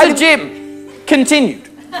mind? Trader Jim continued.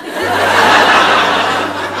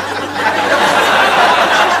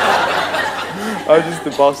 I'm just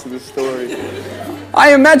the boss of the story.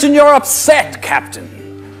 I imagine you're upset, Captain.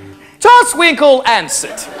 Tosswinkle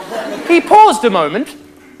answered. He paused a moment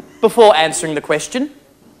before answering the question.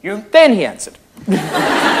 Then he answered.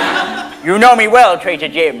 You know me well, Trader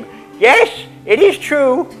Jim. Yes, it is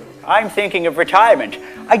true. I'm thinking of retirement.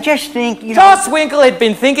 I just think, you know... Tosswinkle had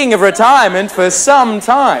been thinking of retirement for some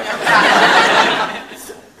time.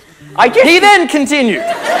 He then continued.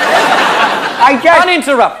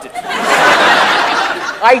 Uninterrupted.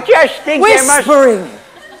 I just think Whispering.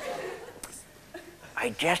 I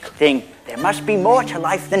just think there must be more to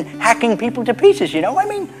life than hacking people to pieces, you know? I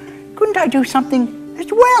mean, couldn't I do something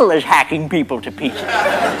as well as hacking people to pieces?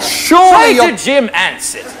 Surely Trader Jim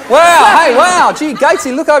answered. Wow, hey, wow. Gee,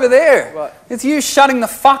 Gatesy, look over there. What? It's you shutting the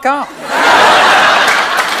fuck up.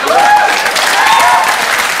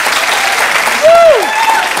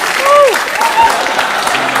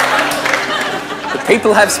 The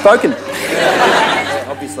people have spoken.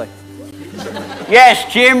 Obviously. Yes,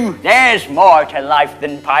 Jim, there's more to life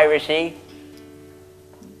than piracy.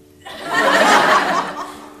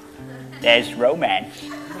 There's romance.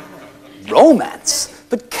 Romance?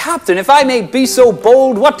 But Captain, if I may be so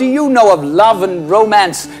bold, what do you know of love and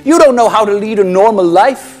romance? You don't know how to lead a normal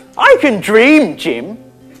life. I can dream, Jim.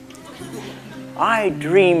 I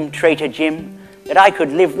dream, Trader Jim, that I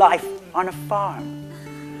could live life on a farm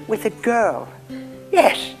with a girl.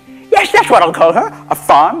 Yes, that's what I'll call her, a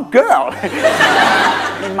farm girl.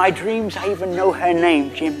 In my dreams, I even know her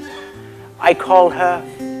name, Jim. I call her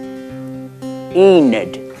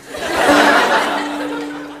Enid.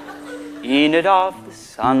 Enid of the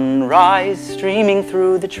sunrise streaming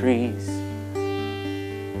through the trees,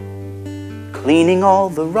 cleaning all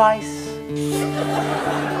the rice,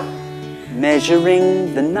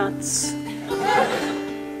 measuring the nuts.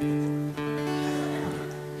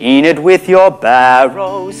 Enid with your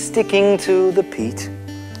barrow sticking to the peat.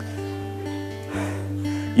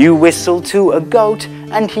 You whistle to a goat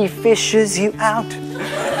and he fishes you out.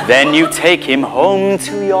 Then you take him home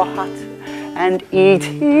to your hut and eat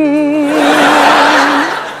him.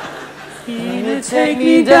 Enid, take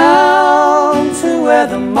me down to where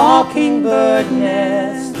the mockingbird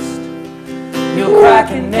nests. You'll crack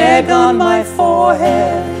an egg on my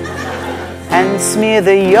forehead and smear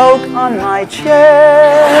the yolk on my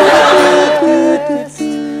chest.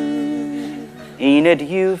 Enid,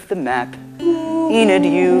 you've the map. Enid,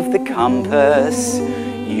 you've the compass.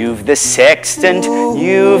 You've the sextant.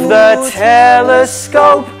 You've the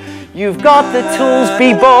telescope. You've got the tools,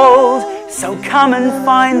 be bold. So come and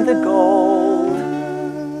find the gold,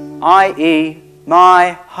 i.e.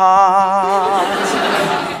 my heart.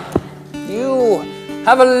 You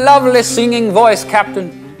have a lovely singing voice,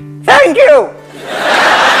 Captain. Thank you!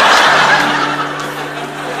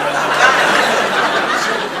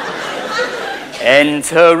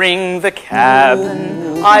 Entering the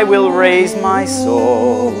cabin, I will raise my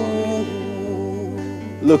sword.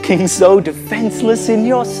 Looking so defenseless in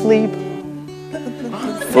your sleep,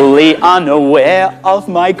 fully unaware of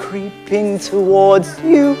my creeping towards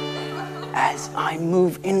you. As I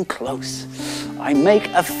move in close, I make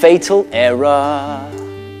a fatal error.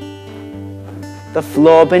 The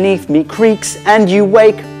floor beneath me creaks and you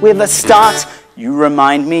wake with a start. You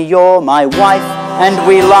remind me you're my wife and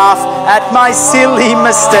we laugh at my silly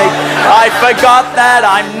mistake. I forgot that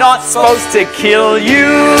I'm not supposed to kill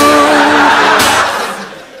you.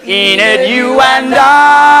 Enid, you and I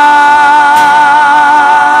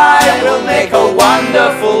will make a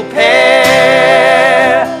wonderful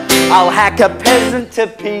pair. I'll hack a peasant to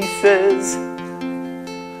pieces.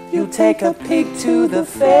 You take a pig to the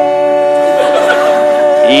fair.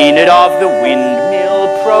 Enid of the windmill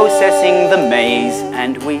processing the maize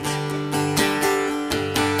and wheat.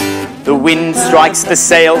 The wind strikes the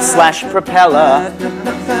sail/propeller,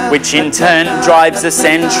 which in turn drives a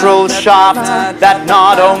central shaft that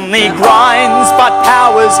not only grinds but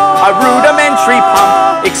powers a rudimentary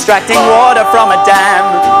pump extracting water from a dam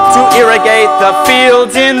to irrigate the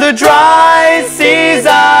fields in the dry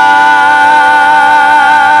season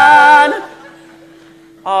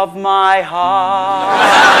of my heart.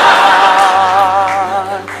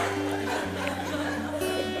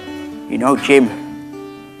 You know, Jim,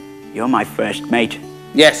 you're my first mate.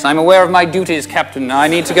 Yes, I'm aware of my duties, Captain. I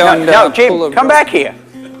need to go No, Jim, come back here.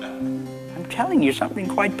 I'm telling you something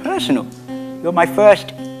quite personal. You're my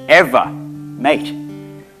first ever mate.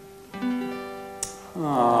 Sort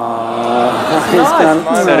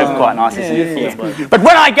of quite nice, isn't it? Yeah. But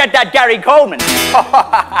when I get that Gary Coleman,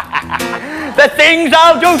 the things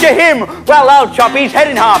I'll do to him, well, I'll chop his head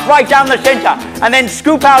in half right down the centre and then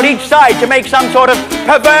scoop out each side to make some sort of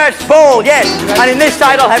perverse ball, yes. And in this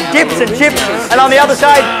side I'll have dips and chips, and on the other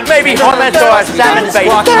side maybe hummus or a salmon base.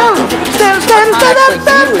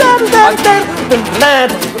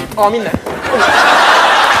 Oh, I'm in there.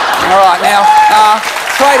 All right, now,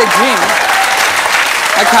 Trader Jim.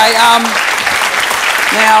 Okay,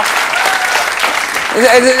 now,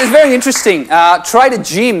 it's very interesting. Trader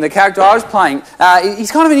Jim, the character I was playing,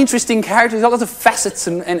 he's kind of an interesting character. He's got lots of facets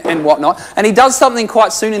and whatnot. And he does something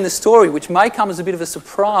quite soon in the story which may come as a bit of a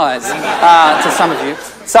surprise to some of you.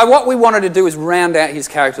 So what we wanted to do is round out his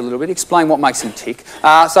character a little bit, explain what makes him tick.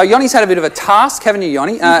 So Yoni's had a bit of a task, haven't you,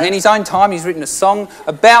 Yoni? In his own time, he's written a song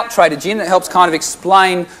about Trader Jim that helps kind of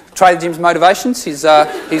explain Trader Jim's motivations. It's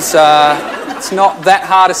not that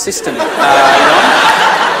hard a system,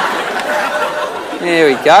 There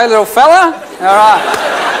we go, little fella. All right.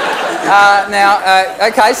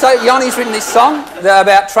 Okay, so Yoni's written this song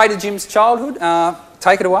about Trader Jim's childhood.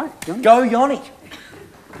 Take it away, Yoni. Go, Yoni.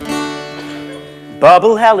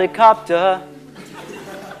 Bubble helicopter,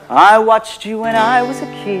 I watched you when I was a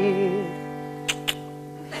kid.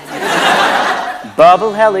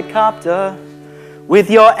 Bubble helicopter,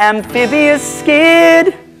 with your amphibious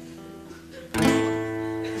skid.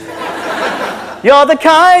 You're the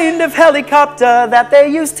kind of helicopter that they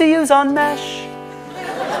used to use on MASH.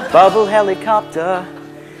 Bubble helicopter,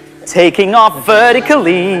 taking off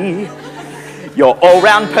vertically. Your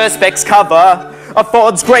all-round perspex cover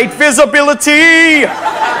affords great visibility.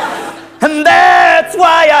 And that's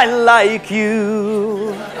why I like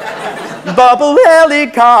you. Bubble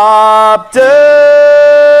helicopter.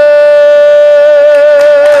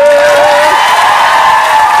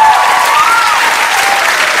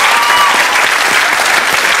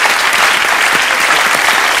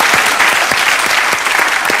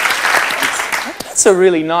 That's a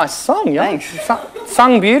really nice song, Yoni. Thanks.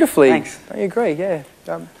 Sung beautifully. Thanks. Don't you agree? Yeah.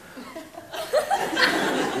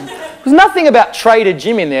 There's nothing about Trader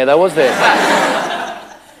Jim in there, though, was there?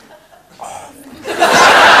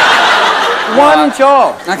 One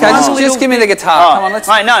job. Okay, just give me the guitar. Come on, let's...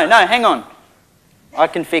 Right, no, hang on. I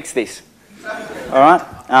can fix this. All right.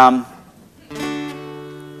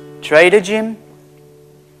 Trader Jim.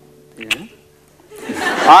 Yeah.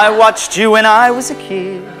 I watched you when I was a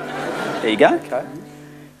kid. There you go. Okay.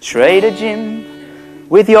 Trader Jim,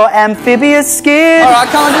 with your amphibious skin. All right,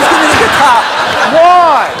 come on, just give me the guitar.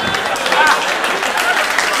 Why?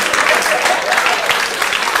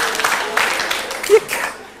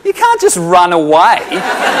 You can't just run away.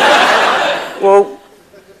 Well,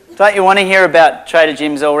 don't you want to hear about Trader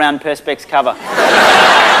Jim's all-round perspex cover?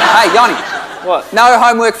 Hey, Yoni. What? No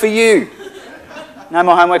homework for you. No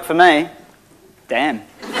more homework for me? Damn.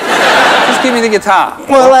 Just give me the guitar.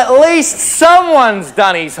 Well, at least someone's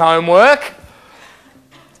done his homework.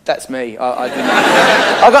 That's me. I didn't.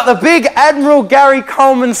 I got the big Admiral Gary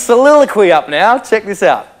Coleman soliloquy up now. Check this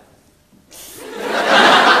out.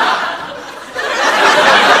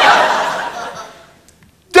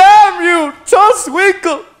 Damn you,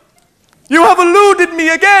 Tosswinkle! You have eluded me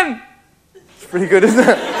again. It's pretty good, isn't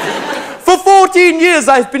it? For 14 years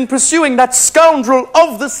I've been pursuing that scoundrel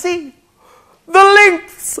of the sea. The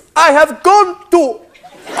lengths I have gone to.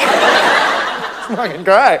 It's fucking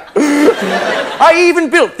great. I even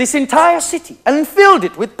built this entire city and filled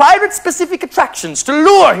it with pirate-specific attractions to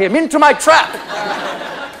lure him into my trap.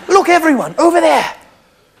 Look, everyone, over there.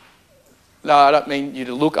 No, I don't mean you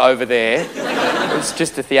to look over there. It's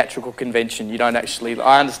just a theatrical convention. You don't actually...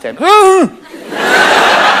 I understand.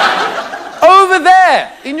 Over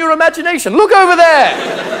there, in your imagination. Look over there.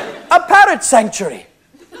 A parrot sanctuary.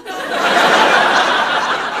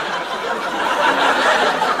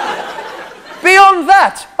 Beyond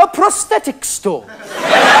that, a prosthetic store.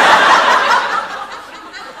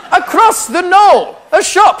 Across the knoll, a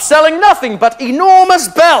shop selling nothing but enormous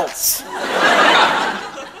belts.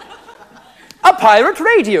 A pirate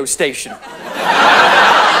radio station.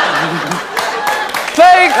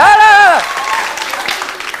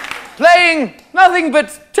 Playing nothing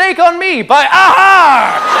but Take On Me by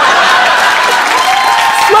Aha!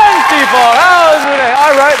 24 hours a day.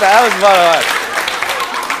 I wrote that. That was fun.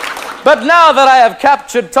 But now that I have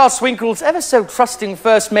captured Tosswinkle's ever so trusting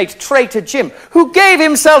first mate, Trader Jim, who gave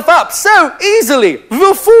himself up so easily,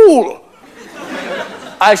 the fool,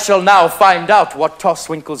 I shall now find out what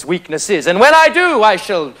Tosswinkle's weakness is, and when I do, I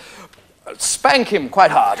shall spank him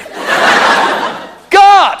quite hard.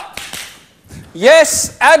 Guard!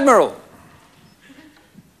 Yes, Admiral.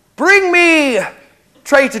 Bring me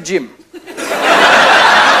Traitor Jim.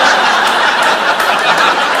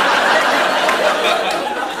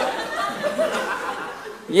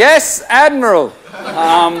 Yes, Admiral.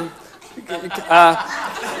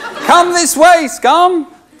 Come this way, scum.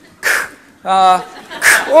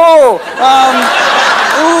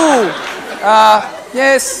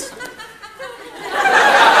 Yes.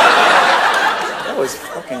 That was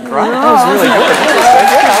fucking great. That was really good.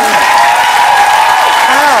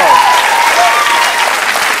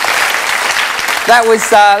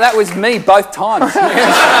 That was me both times.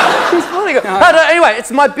 He's really good. No, anyway,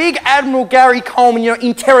 it's my big Admiral Gary Coleman,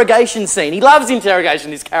 interrogation scene. He loves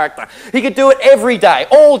interrogation, this character. He could do it every day,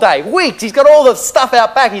 all day, weeks. He's got all the stuff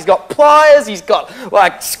out back. He's got pliers, he's got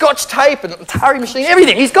like scotch tape and Atari machine,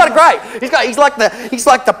 everything. He's got it great. He's like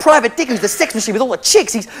the private dick who's the sex machine with all the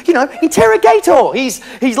chicks. He's, interrogator. He's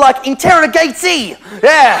like interrogatee.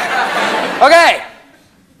 Yeah. Okay.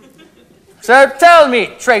 So tell me,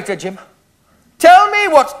 Traitor Jim. Tell me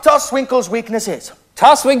what Tosswinkle's weakness is.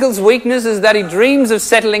 Tosswinkle's weakness is that he dreams of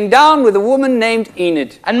settling down with a woman named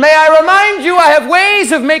Enid. And may I remind you, I have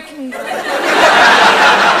ways of making...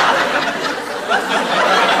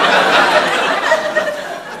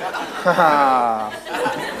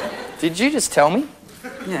 Did you just tell me?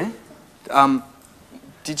 Yeah.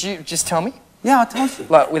 Did you just tell me? Yeah, I told you.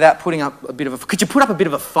 Like, without putting up a bit of a... Could you put up a bit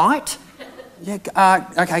of a fight? Yeah,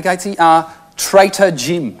 okay, Gatesy. Traitor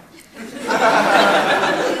Jim.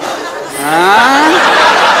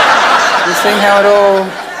 You see how it all...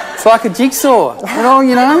 It's like a jigsaw. It all,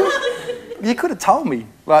 You could have told me.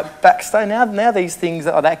 Like, backstage, now these things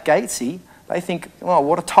that are that Gatesy, they think, oh,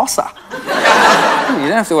 what a tosser. You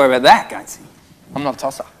don't have to worry about that, Gatesy. I'm not a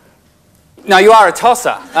tosser. No, you are a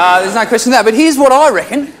tosser. There's no question of that. But here's what I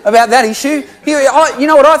reckon about that issue. You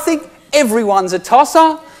know what I think? Everyone's a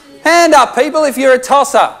tosser. Hand up, people, if you're a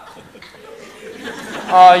tosser.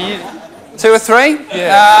 Oh, you... 2 or 3?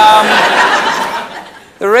 Yeah.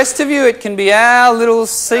 The rest of you, it can be our little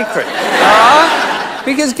secret. All right?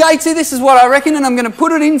 Because, Gatesy, this is what I reckon, and I'm going to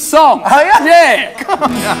put it in song. Oh, yeah? Yeah. Come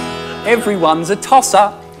on. Everyone's a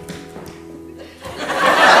tosser.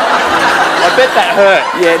 I bet that hurt.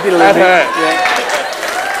 Yeah, it did a little bit.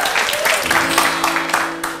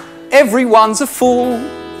 Yeah. Everyone's a fool.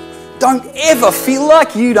 Don't ever feel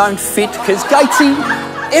like you don't fit, because, Gatesy,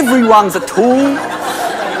 everyone's a tool.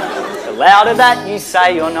 The louder that you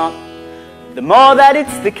say you're not, the more that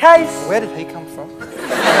it's the case. Where did he come from?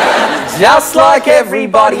 Just like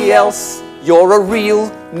everybody else, you're a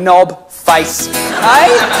real knob face.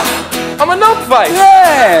 Hey? I'm a knob face.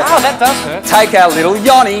 Yeah. Oh, that does hurt. Take our little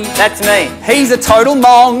Yonny. That's me. He's a total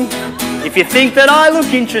mong. If you think that I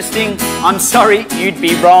look interesting, I'm sorry, you'd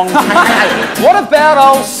be wrong. What about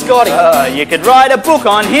old Scotty? You could write a book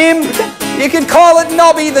on him. You could call it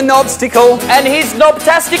Nobby the Knobstickle. And his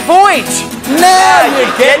knobtastic voyage. Now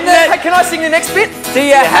you're getting it. Hey, can I sing the next bit? Do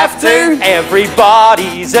you have to?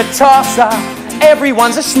 Everybody's a tosser.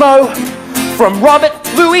 Everyone's a schmo. From Robert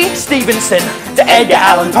Louis Stevenson to Edgar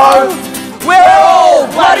Allan Poe. We're all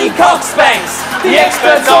bloody cockspanks. The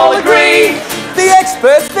experts all agree. The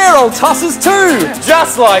experts, they're all tossers too.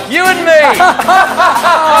 Just like you and me.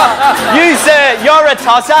 You, sir, you're a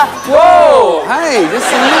tosser. Whoa. Hey, just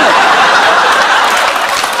a minute.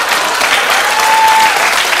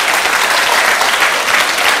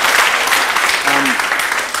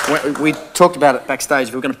 We talked about it backstage.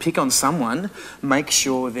 If we're going to pick on someone, make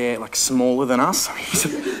sure they're like smaller than us. He's a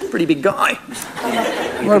pretty big guy.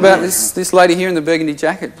 What about this lady here in the burgundy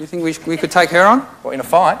jacket? Do you think we could take her on? What, in a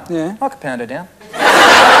fight? Yeah. I could pound her down.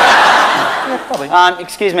 Yeah, probably.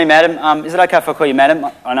 Excuse me, madam. Is it okay if I call you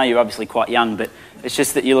madam? I know you're obviously quite young, but it's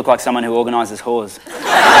just that you look like someone who organises whores.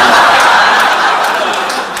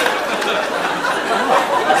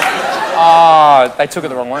 Oh, they took it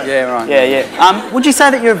the wrong way. Yeah, right. Yeah. Would you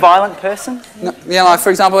say that you're a violent person? No, yeah, like,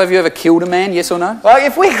 for example, have you ever killed a man, yes or no? Like,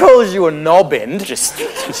 if we called you a knob end, just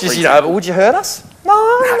but would you hurt us? No.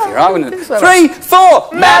 You're right, wouldn't it? So. 3,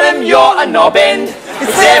 4. Madam, you're a knob end.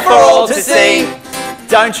 It's there for all to see.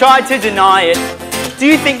 Don't try to deny it. Do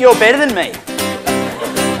you think you're better than me?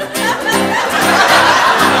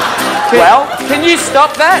 Well, can you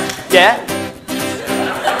stop that? Yeah.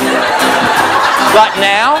 Like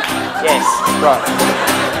now? Yes. Right.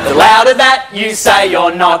 The louder that you say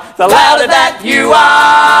you're not, the louder that you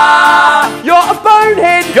are. You're a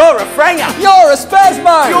bonehead. You're a franger. You're a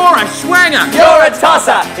spasmo. You're a swanger. You're a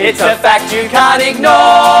tosser, it's a fact you can't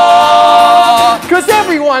ignore. Because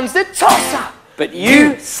everyone's a tosser. But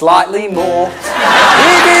you slightly more. I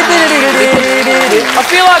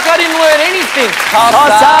feel like I didn't learn anything.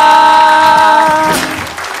 Tosser.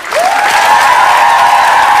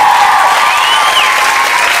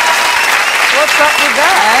 What's up with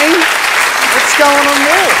that? What's going on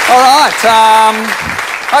there? All right.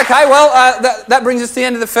 Okay, well, that brings us to the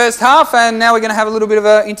end of the first half, and now we're going to have a little bit of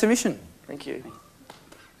an intermission. Thank you.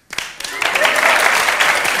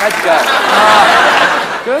 How'd you go?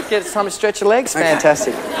 Good. Get time to stretch your legs. Okay.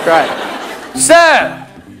 Fantastic. Great. So,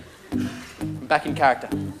 I'm back in character.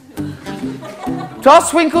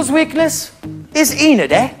 Tosswinkle's weakness is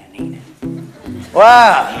Enid, eh?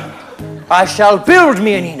 Wow. I shall build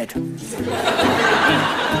me an Enid.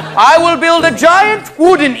 I will build a giant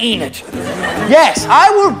wooden Enid. Yes, I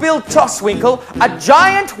will build Tosswinkle a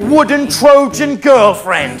giant wooden Trojan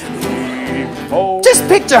girlfriend. Just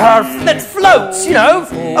picture her that floats, you know,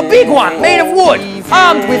 a big one made of wood,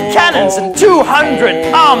 armed with cannons and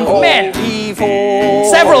 200 armed men.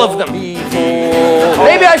 Several of them.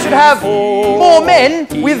 Maybe I should have more men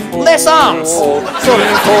with less arms. Sort of.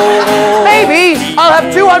 Maybe I'll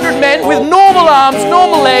have 200 men with normal arms,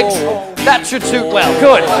 normal legs. That should suit well.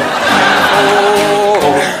 Good.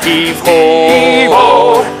 Heave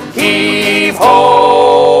ho, heave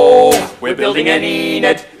ho. We're building an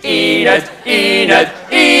Enid, Enid, Enid,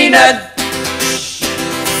 Enid.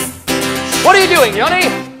 What are you doing, Johnny?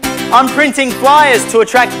 I'm printing flyers to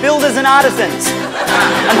attract builders and artisans,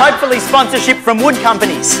 and hopefully sponsorship from wood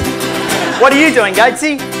companies. What are you doing,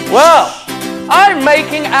 Gatesy? Well, I'm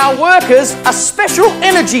making our workers a special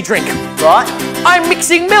energy drink. Right. I'm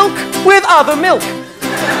mixing milk with other milk.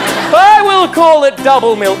 I will call it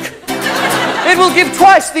double milk. It will give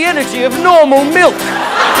twice the energy of normal milk.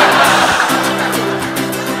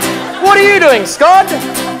 What are you doing, Scott?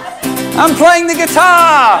 I'm playing the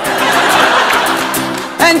guitar.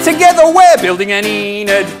 And together we're building an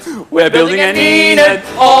Enid. We're building an Enid.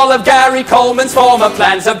 All of Gary Coleman's former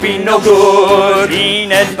plans have been no good.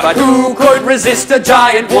 Enid, But who could resist a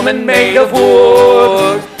giant woman made of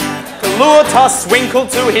wood? to lure Tosswinkle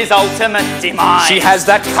to his ultimate demise. She has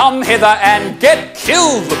that come hither and get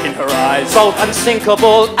killed look in her eyes. Both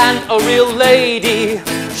unsinkable and a real lady.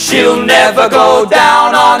 She'll never go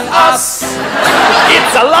down on us.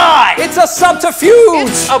 It's a lie! It's a subterfuge.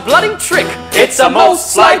 It's a bloody trick. It's a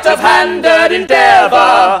most sleight of handed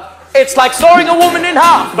endeavour. It's like sawing a woman in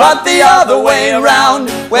half. But the other way around,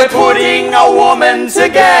 we're putting a woman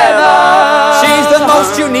together. She's the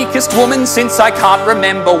most uniquest woman since I can't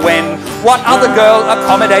remember when. What other girl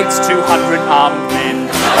accommodates 200 armed men?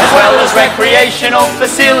 As well as recreational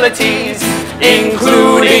facilities,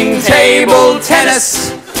 including table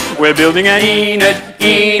tennis. We're building an Enid,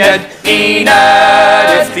 Enid, Enid.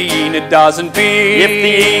 If the Enid doesn't build, If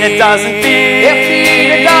the Enid doesn't feel, If the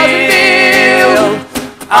Enid doesn't build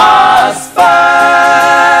us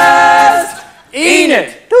first. Enid.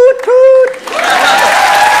 Toot toot.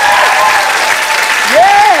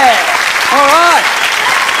 Yeah. all right.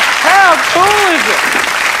 How cool is it?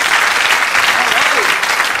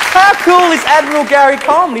 How cool is Admiral Gary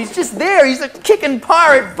Coleman? He's just there. He's a kicking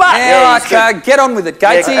pirate butt. Yeah, right, get on with it,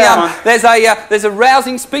 Gatesy. come on. There's a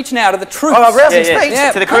rousing speech now to the troops. Oh, a rousing Yeah, yeah. speech.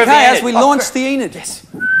 Yeah, To the crew of the okay, Enid. as we launch the Enid. Yes.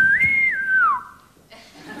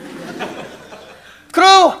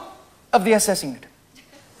 Crew of the SS Enid.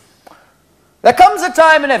 There comes a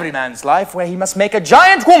time in every man's life where he must make a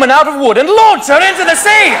giant woman out of wood and launch her into the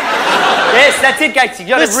sea. Yes, that's it, Gatesy. You've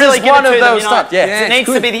got This to really is give one it to of them, those you know. times. Yeah. Yeah, It it's needs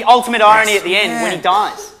to good. be the ultimate irony at the end when he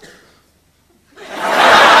dies.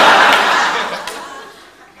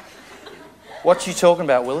 What you talking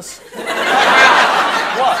about, Willis? What?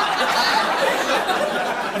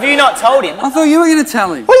 Have you not told him? I thought you were going to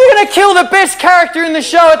tell him. Well, you're going to kill the best character in the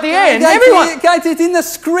show at the end. Everyone. Gatesy, it's in the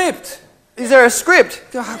script. Is there a script?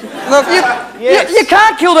 Look, You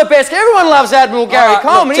can't kill the best. Everyone loves Admiral Gary all right,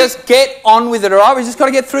 Coleman. look, just get on with it, all right? We just got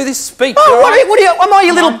to get through this speech. Oh, all right? what are you, am I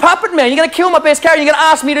your little puppet man? You're going to kill my best character? You're going to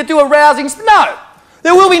ask me to do a rousing... No!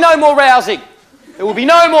 There will be no more rousing. There will be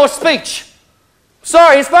no more speech.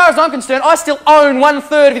 Sorry, as far as I'm concerned, I still own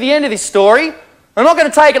 1/3 of the end of this story. I'm not going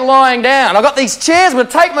to take it lying down. I've got these chairs. I'm going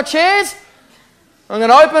to take my chairs. I'm going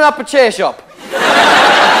to open up a chair shop.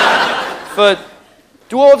 For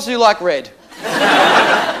dwarves who like red.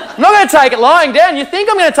 I'm not going to take it lying down. You think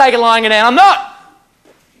I'm going to take it lying down. I'm not.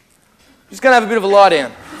 I'm just going to have a bit of a lie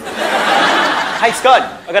down. Hey, Scott,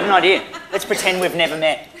 I've got an idea. Let's pretend we've never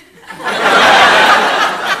met.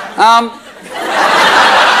 Yeah,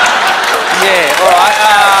 all right.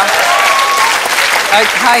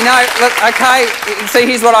 Okay, no, look, okay. See,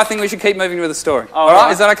 here's what I think we should keep moving with the story. All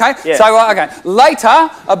right, is that okay? Yeah. So, okay. Later,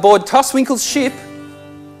 aboard Tosswinkle's ship,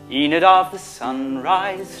 Enid of the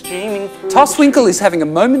sunrise streaming through. Tosswinkle is having a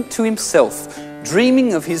moment to himself,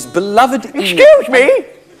 dreaming of his beloved Enid. Excuse me!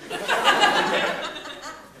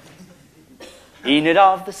 Enid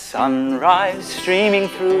of the sunrise streaming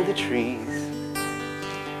through the trees,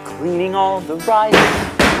 cleaning all the rice.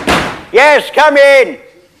 Yes, come in!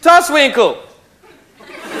 Tosswinkle!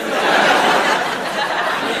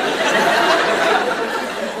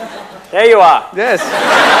 There you are. Yes.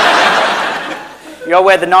 You're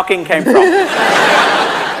where the knocking came from.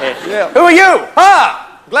 Yeah. Who are you?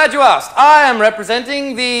 Ah, glad you asked. I am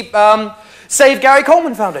representing the Save Gary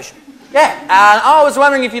Coleman Foundation. Yeah, and I was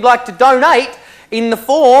wondering if you'd like to donate in the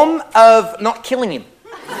form of not killing him.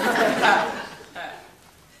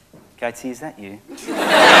 Gatesy, is that you?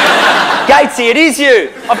 Gatesy, it is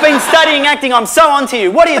you! I've been studying acting, I'm so onto you.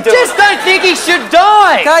 What are you doing? Just don't think he should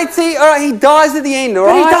die! Gatesy, all right, he dies at the end, all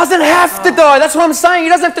But right? he doesn't have to die, that's what I'm saying, he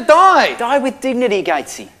doesn't have to die! Die with dignity,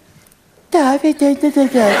 Gatesy. Oh,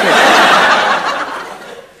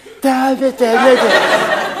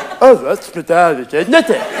 that's the David, isn't it?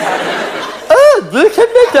 Oh, look at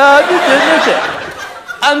me, David, isn't it?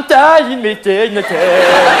 I'm dying, me, isn't it?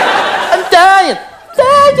 I'm dying!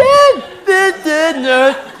 Dying!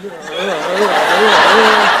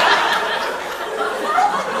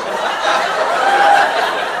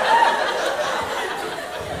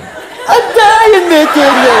 I'm dying, me,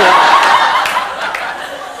 isn't it?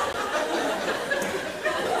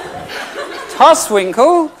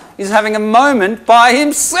 Tosswinkle is having a moment by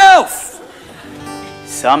himself.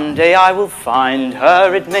 Someday I will find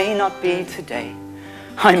her, it may not be today.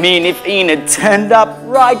 I mean, if Enid turned up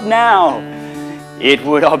right now, it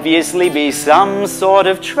would obviously be some sort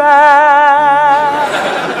of trap.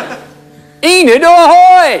 Enid,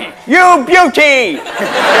 ahoy! You beauty!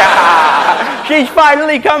 Yeah, she's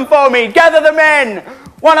finally come for me. Gather the men.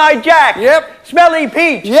 One-eyed Jack. Yep. Smelly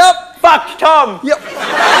Pete. Yep. Fucked Tom. Yep.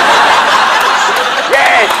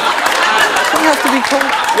 Yes. Don't have to be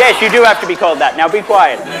called. Yes, you do have to be called that. Now be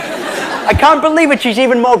quiet. I can't believe it. She's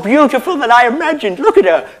even more beautiful than I imagined. Look at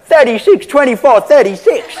her. 36, 24,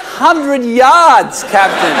 36. 100 yards,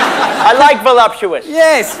 Captain. I like voluptuous.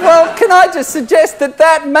 Yes, well, can I just suggest that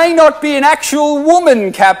that may not be an actual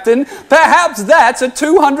woman, Captain? Perhaps that's a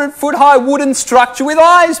 200-foot-high wooden structure with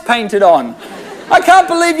eyes painted on. I can't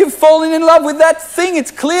believe you've fallen in love with that thing.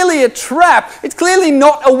 It's clearly a trap. It's clearly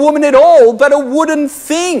not a woman at all, but a wooden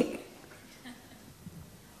thing.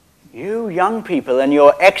 You young people and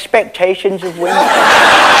your expectations of women.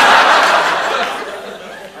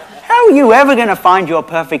 How are you ever going to find your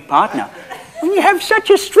perfect partner when you have such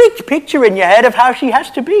a strict picture in your head of how she has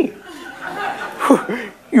to be?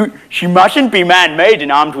 She mustn't be man-made and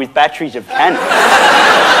armed with batteries of cannon.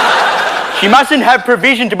 She mustn't have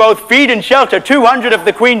provision to both feed and shelter 200 of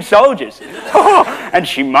the Queen's soldiers. Oh, and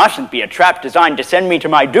she mustn't be a trap designed to send me to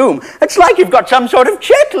my doom. It's like you've got some sort of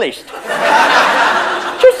checklist.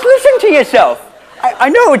 Just listen to yourself. I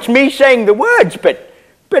know it's me saying the words, but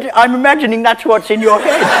I'm imagining that's what's in your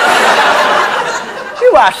head.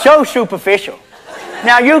 You are so superficial.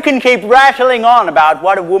 Now, you can keep rattling on about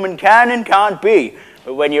what a woman can and can't be,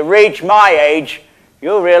 but when you reach my age,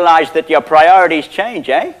 you'll realize that your priorities change,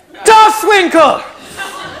 eh? Tosswinkle!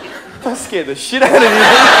 That scared the shit out of you.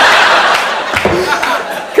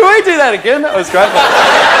 Can we do that again? That was great.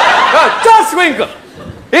 Right, Tosswinkle!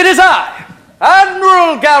 It is I,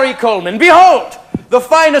 Admiral Gary Coleman. Behold, the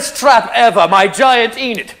finest trap ever, my giant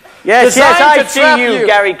Enid. Yes, Designed I to see trap you,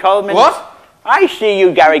 Gary Coleman. What? I see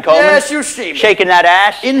you, Gary Coleman. Yes, you see me. Shaking that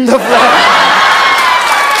ass. In the blood.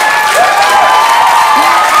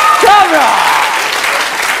 Come on!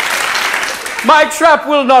 My trap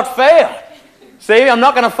will not fail. See, I'm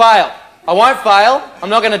not going to fail. I won't fail. I'm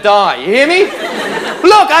not going to die. You hear me?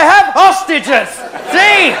 Look, I have hostages.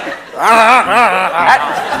 See?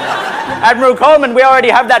 Admiral Coleman, we already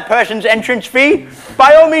have that person's entrance fee.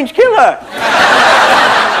 By all means, kill her.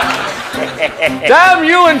 Damn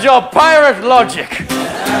you and your pirate logic.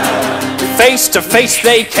 Face to face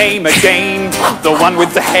they came again, the one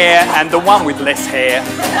with the hair and the one with less hair.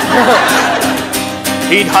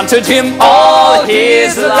 He'd hunted him all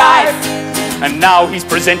his life, and now he's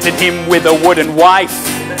presented him with a wooden wife.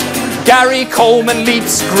 Gary Coleman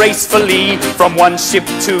leaps gracefully from one ship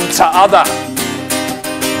to other.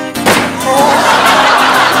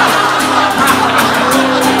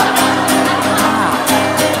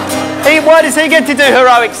 Why does he get to do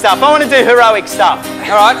heroic stuff? I want to do heroic stuff.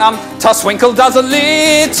 All right, Tosswinkle does a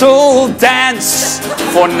little dance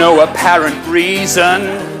for no apparent reason.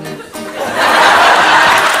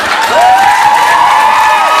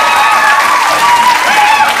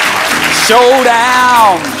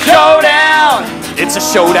 Showdown! Showdown! It's a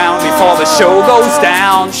showdown before the show goes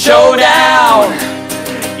down. Showdown!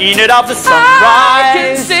 Enid of the sunrise. I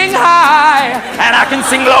can sing high, and I can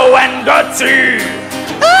sing low and dirty.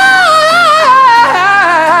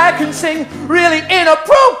 I can sing really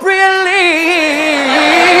inappropriately.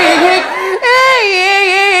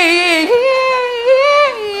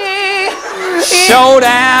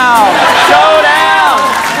 Showdown! Showdown!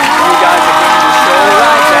 You guys are bringing the show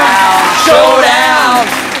right down. Showdown!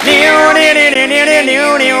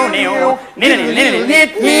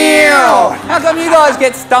 How come you guys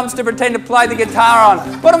get stumps to pretend to play the guitar on?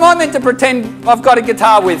 What am I meant to pretend I've got a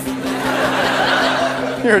guitar with?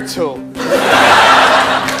 You're a tool.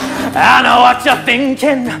 I know what you're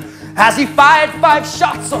thinking. Has he fired 5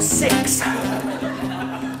 shots or 6?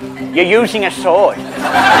 You're using a sword.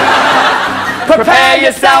 Prepare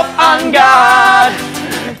yourself on guard.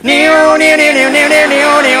 New, new, new, new, new, new,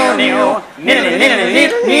 new, new, new,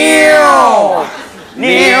 new, new,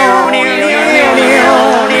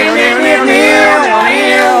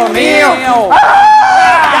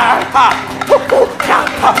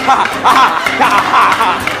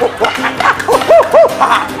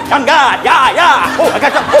 on guard, yeah, yeah. Oh, I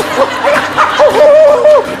got you.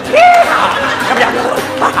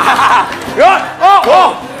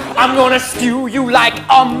 I'm gonna stew you like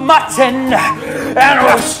a mutton and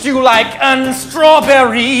roast you like a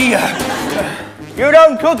strawberry. You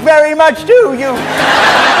don't cook very much, do you?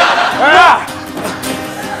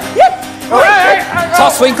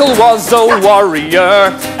 Tosswinkle was a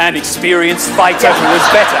warrior, an experienced fighter who was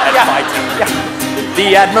better at fighting.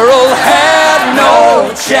 The Admiral had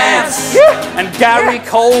no chance, and Gary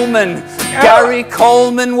Coleman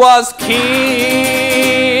was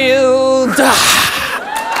killed.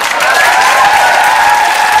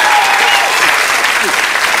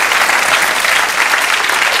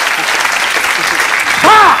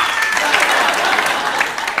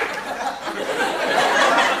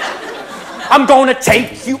 I'm gonna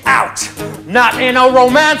take you out, not in a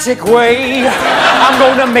romantic way. I'm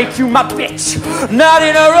gonna make you my bitch, not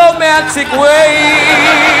in a romantic way.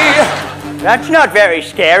 That's not very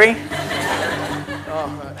scary.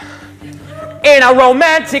 In a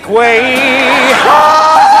romantic way.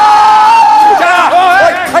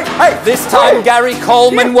 This time Gary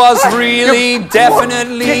Coleman was really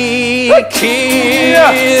definitely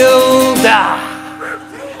killed.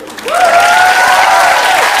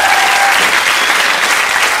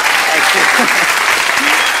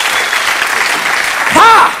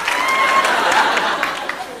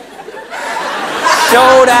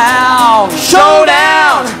 Showdown!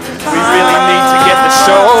 Showdown! We really need to get the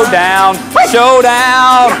showdown.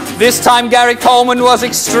 Showdown! This time Gary Coleman was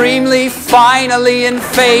extremely, finally, and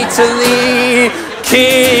fatally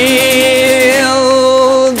killed.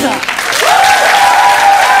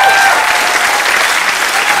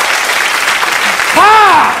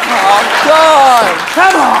 Oh, God!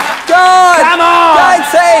 Come on! God! Come on!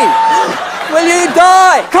 Gatsy! Will you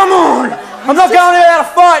die? Come on! I'm not going out a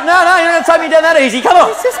fight. No, you're not going to take me down that easy. Come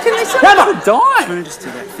on. Come on. Die. Just do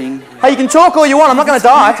that thing. Hey, you can talk all you want. I'm not going to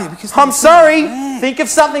die. I'm sorry. Think of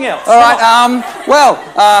something else. All right.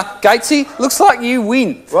 Gatesy, looks like you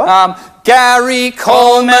win. What? Gary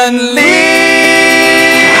Coleman lives.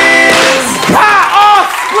 Oh,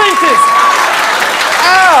 splinters!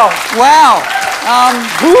 Ow! Wow.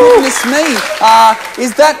 Goodness me.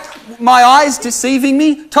 Is that my eyes deceiving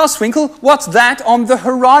me? Tosswinkle, what's that on the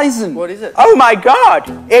horizon? What is it? Oh my God!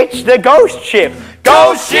 It's the ghost ship.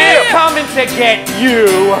 Ghost ship! Coming to get you.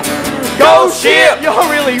 Ghost ship! You're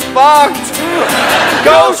really fucked.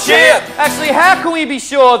 Ghost ship! Actually, how can we be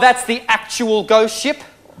sure that's the actual ghost ship?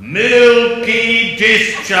 Milky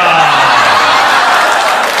discharge.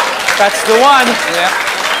 That's the one. Yeah.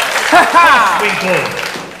 Tosswinkle,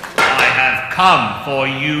 I have come for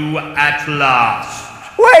you at last.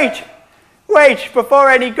 Wait,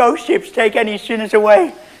 before any ghost ships take any sinners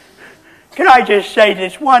away, can I just say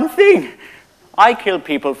this one thing? I kill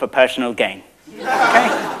people for personal gain, okay?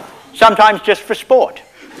 Sometimes just for sport.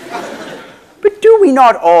 But do we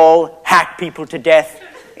not all hack people to death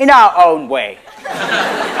in our own way?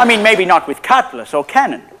 I mean, maybe not with cutlass or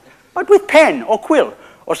cannon, but with pen or quill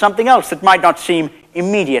or something else that might not seem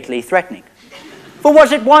immediately threatening. For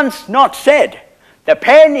was it once not said, the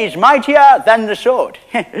pen is mightier than the sword?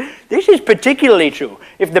 This is particularly true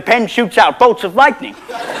if the pen shoots out bolts of lightning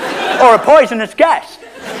or a poisonous gas.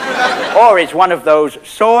 Or it's one of those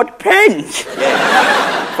sword pens.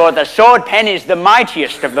 For the sword pen is the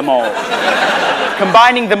mightiest of them all,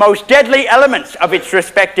 combining the most deadly elements of its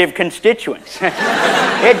respective constituents.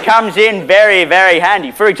 It comes in very, very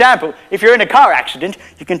handy. For example, if you're in a car accident,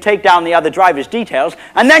 you can take down the other driver's details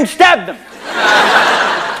and then stab them.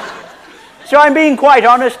 So I'm being quite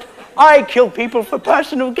honest, I kill people for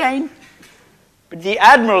personal gain. But the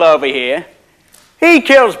Admiral over here, he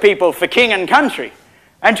kills people for king and country,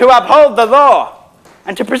 and to uphold the law,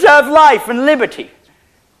 and to preserve life and liberty.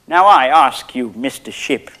 Now I ask you, Mr.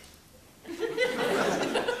 Ship,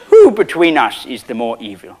 who between us is the more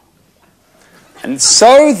evil? And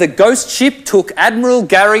so the ghost ship took Admiral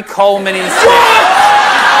Gary Coleman instead.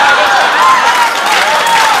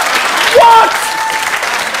 What?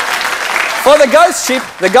 For the ghost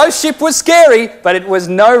ship was scary, but it was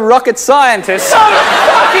no rocket scientist. No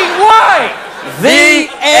fucking way! The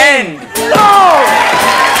end. No!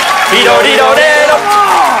 Dee-do-dee-do-dee-do.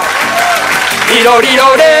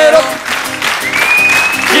 Dee-do-dee-do-dee-do.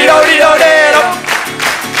 Dee-do-dee-do-dee-do.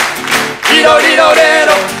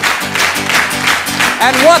 Dee-do-dee-do-dee-do.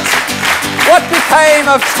 And what became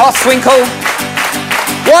of Tosswinkle?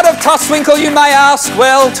 What of Tosswinkle, you may ask?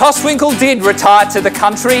 Well, Tosswinkle did retire to the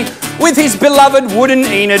country with his beloved wooden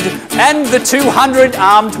Enid and the 200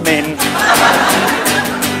 armed men.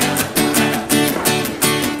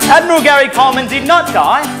 Admiral Gary Coleman did not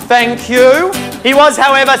die. Thank you. He was,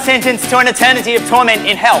 however, sentenced to an eternity of torment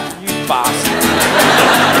in hell. You bastard.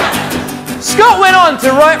 Scott went on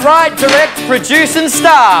to write, direct, produce and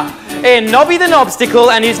star in Nobby the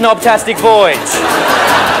Knobsticle and his Knobtastic Voyage.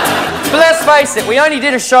 But let's face it, we only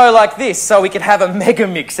did a show like this so we could have a mega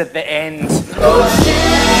mix at the end.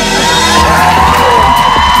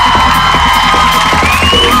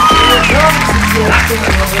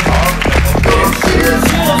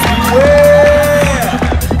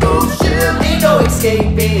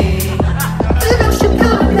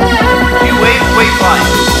 Wait, fine.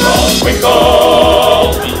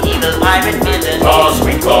 Tosswinkle, the evil pirate villain.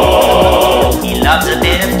 Tosswinkle, he loves a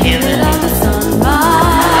bit of killing.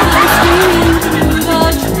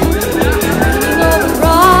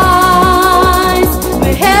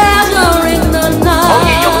 Hổ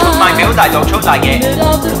gì dùng thuốc mai biểu tài đột số tài nghệ.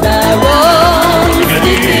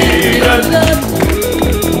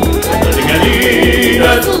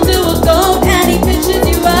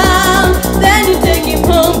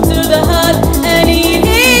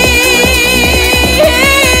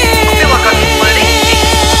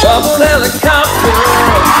 Bubble helicopter,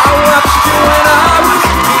 I watched you when I was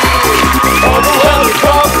bubble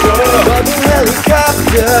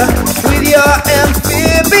helicopter, with your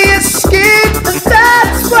amphibious skin, and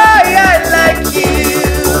that's why I like you.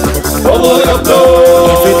 Bubble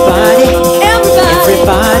helicopter,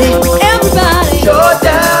 everybody,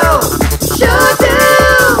 showdown,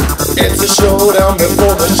 it's a showdown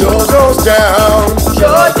before the show goes down.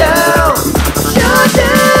 Showdown.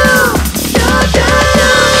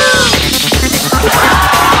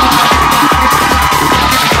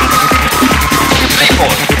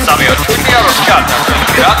 Самые отчетные рассказы о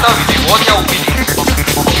пиратах сегодня увидим.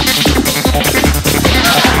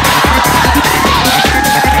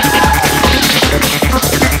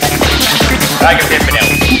 Tiger Pimpinel.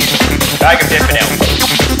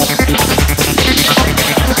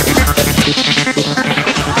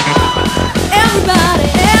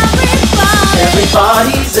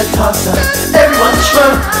 Everybody's a tosser, everyone's a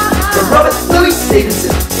schmuck. From Robert Louis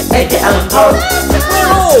Stevenson, Edgar Allan Poe.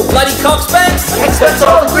 We're all bloody cocksbanks. Experts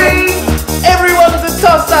all agree, everyone's a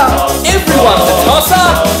tosser. Everyone's a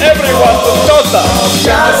tosser. Everyone's a tosser.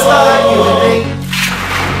 Just like you and me.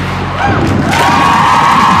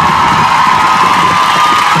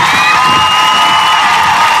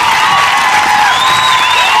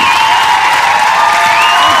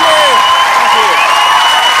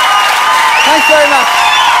 Thanks very much.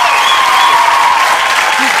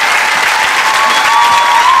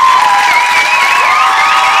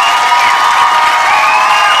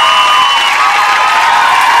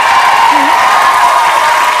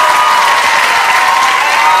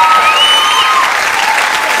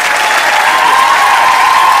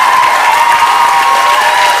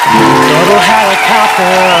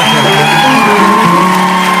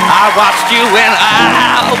 I watched you when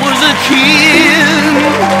I was a kid.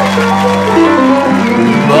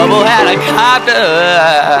 Bubble helicopter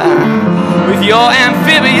with your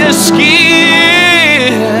amphibious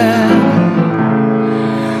skin.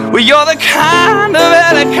 Well, you're the kind of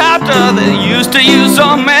helicopter that used to use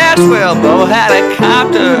on Maxwell. Bubble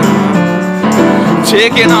helicopter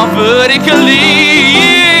taking off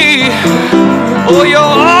vertically. Oh, your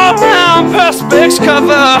all-round perspex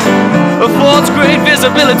cover affords great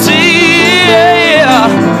visibility. Yeah.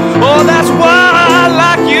 Oh, that's why I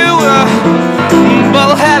like you,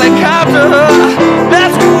 Bull Helicopter.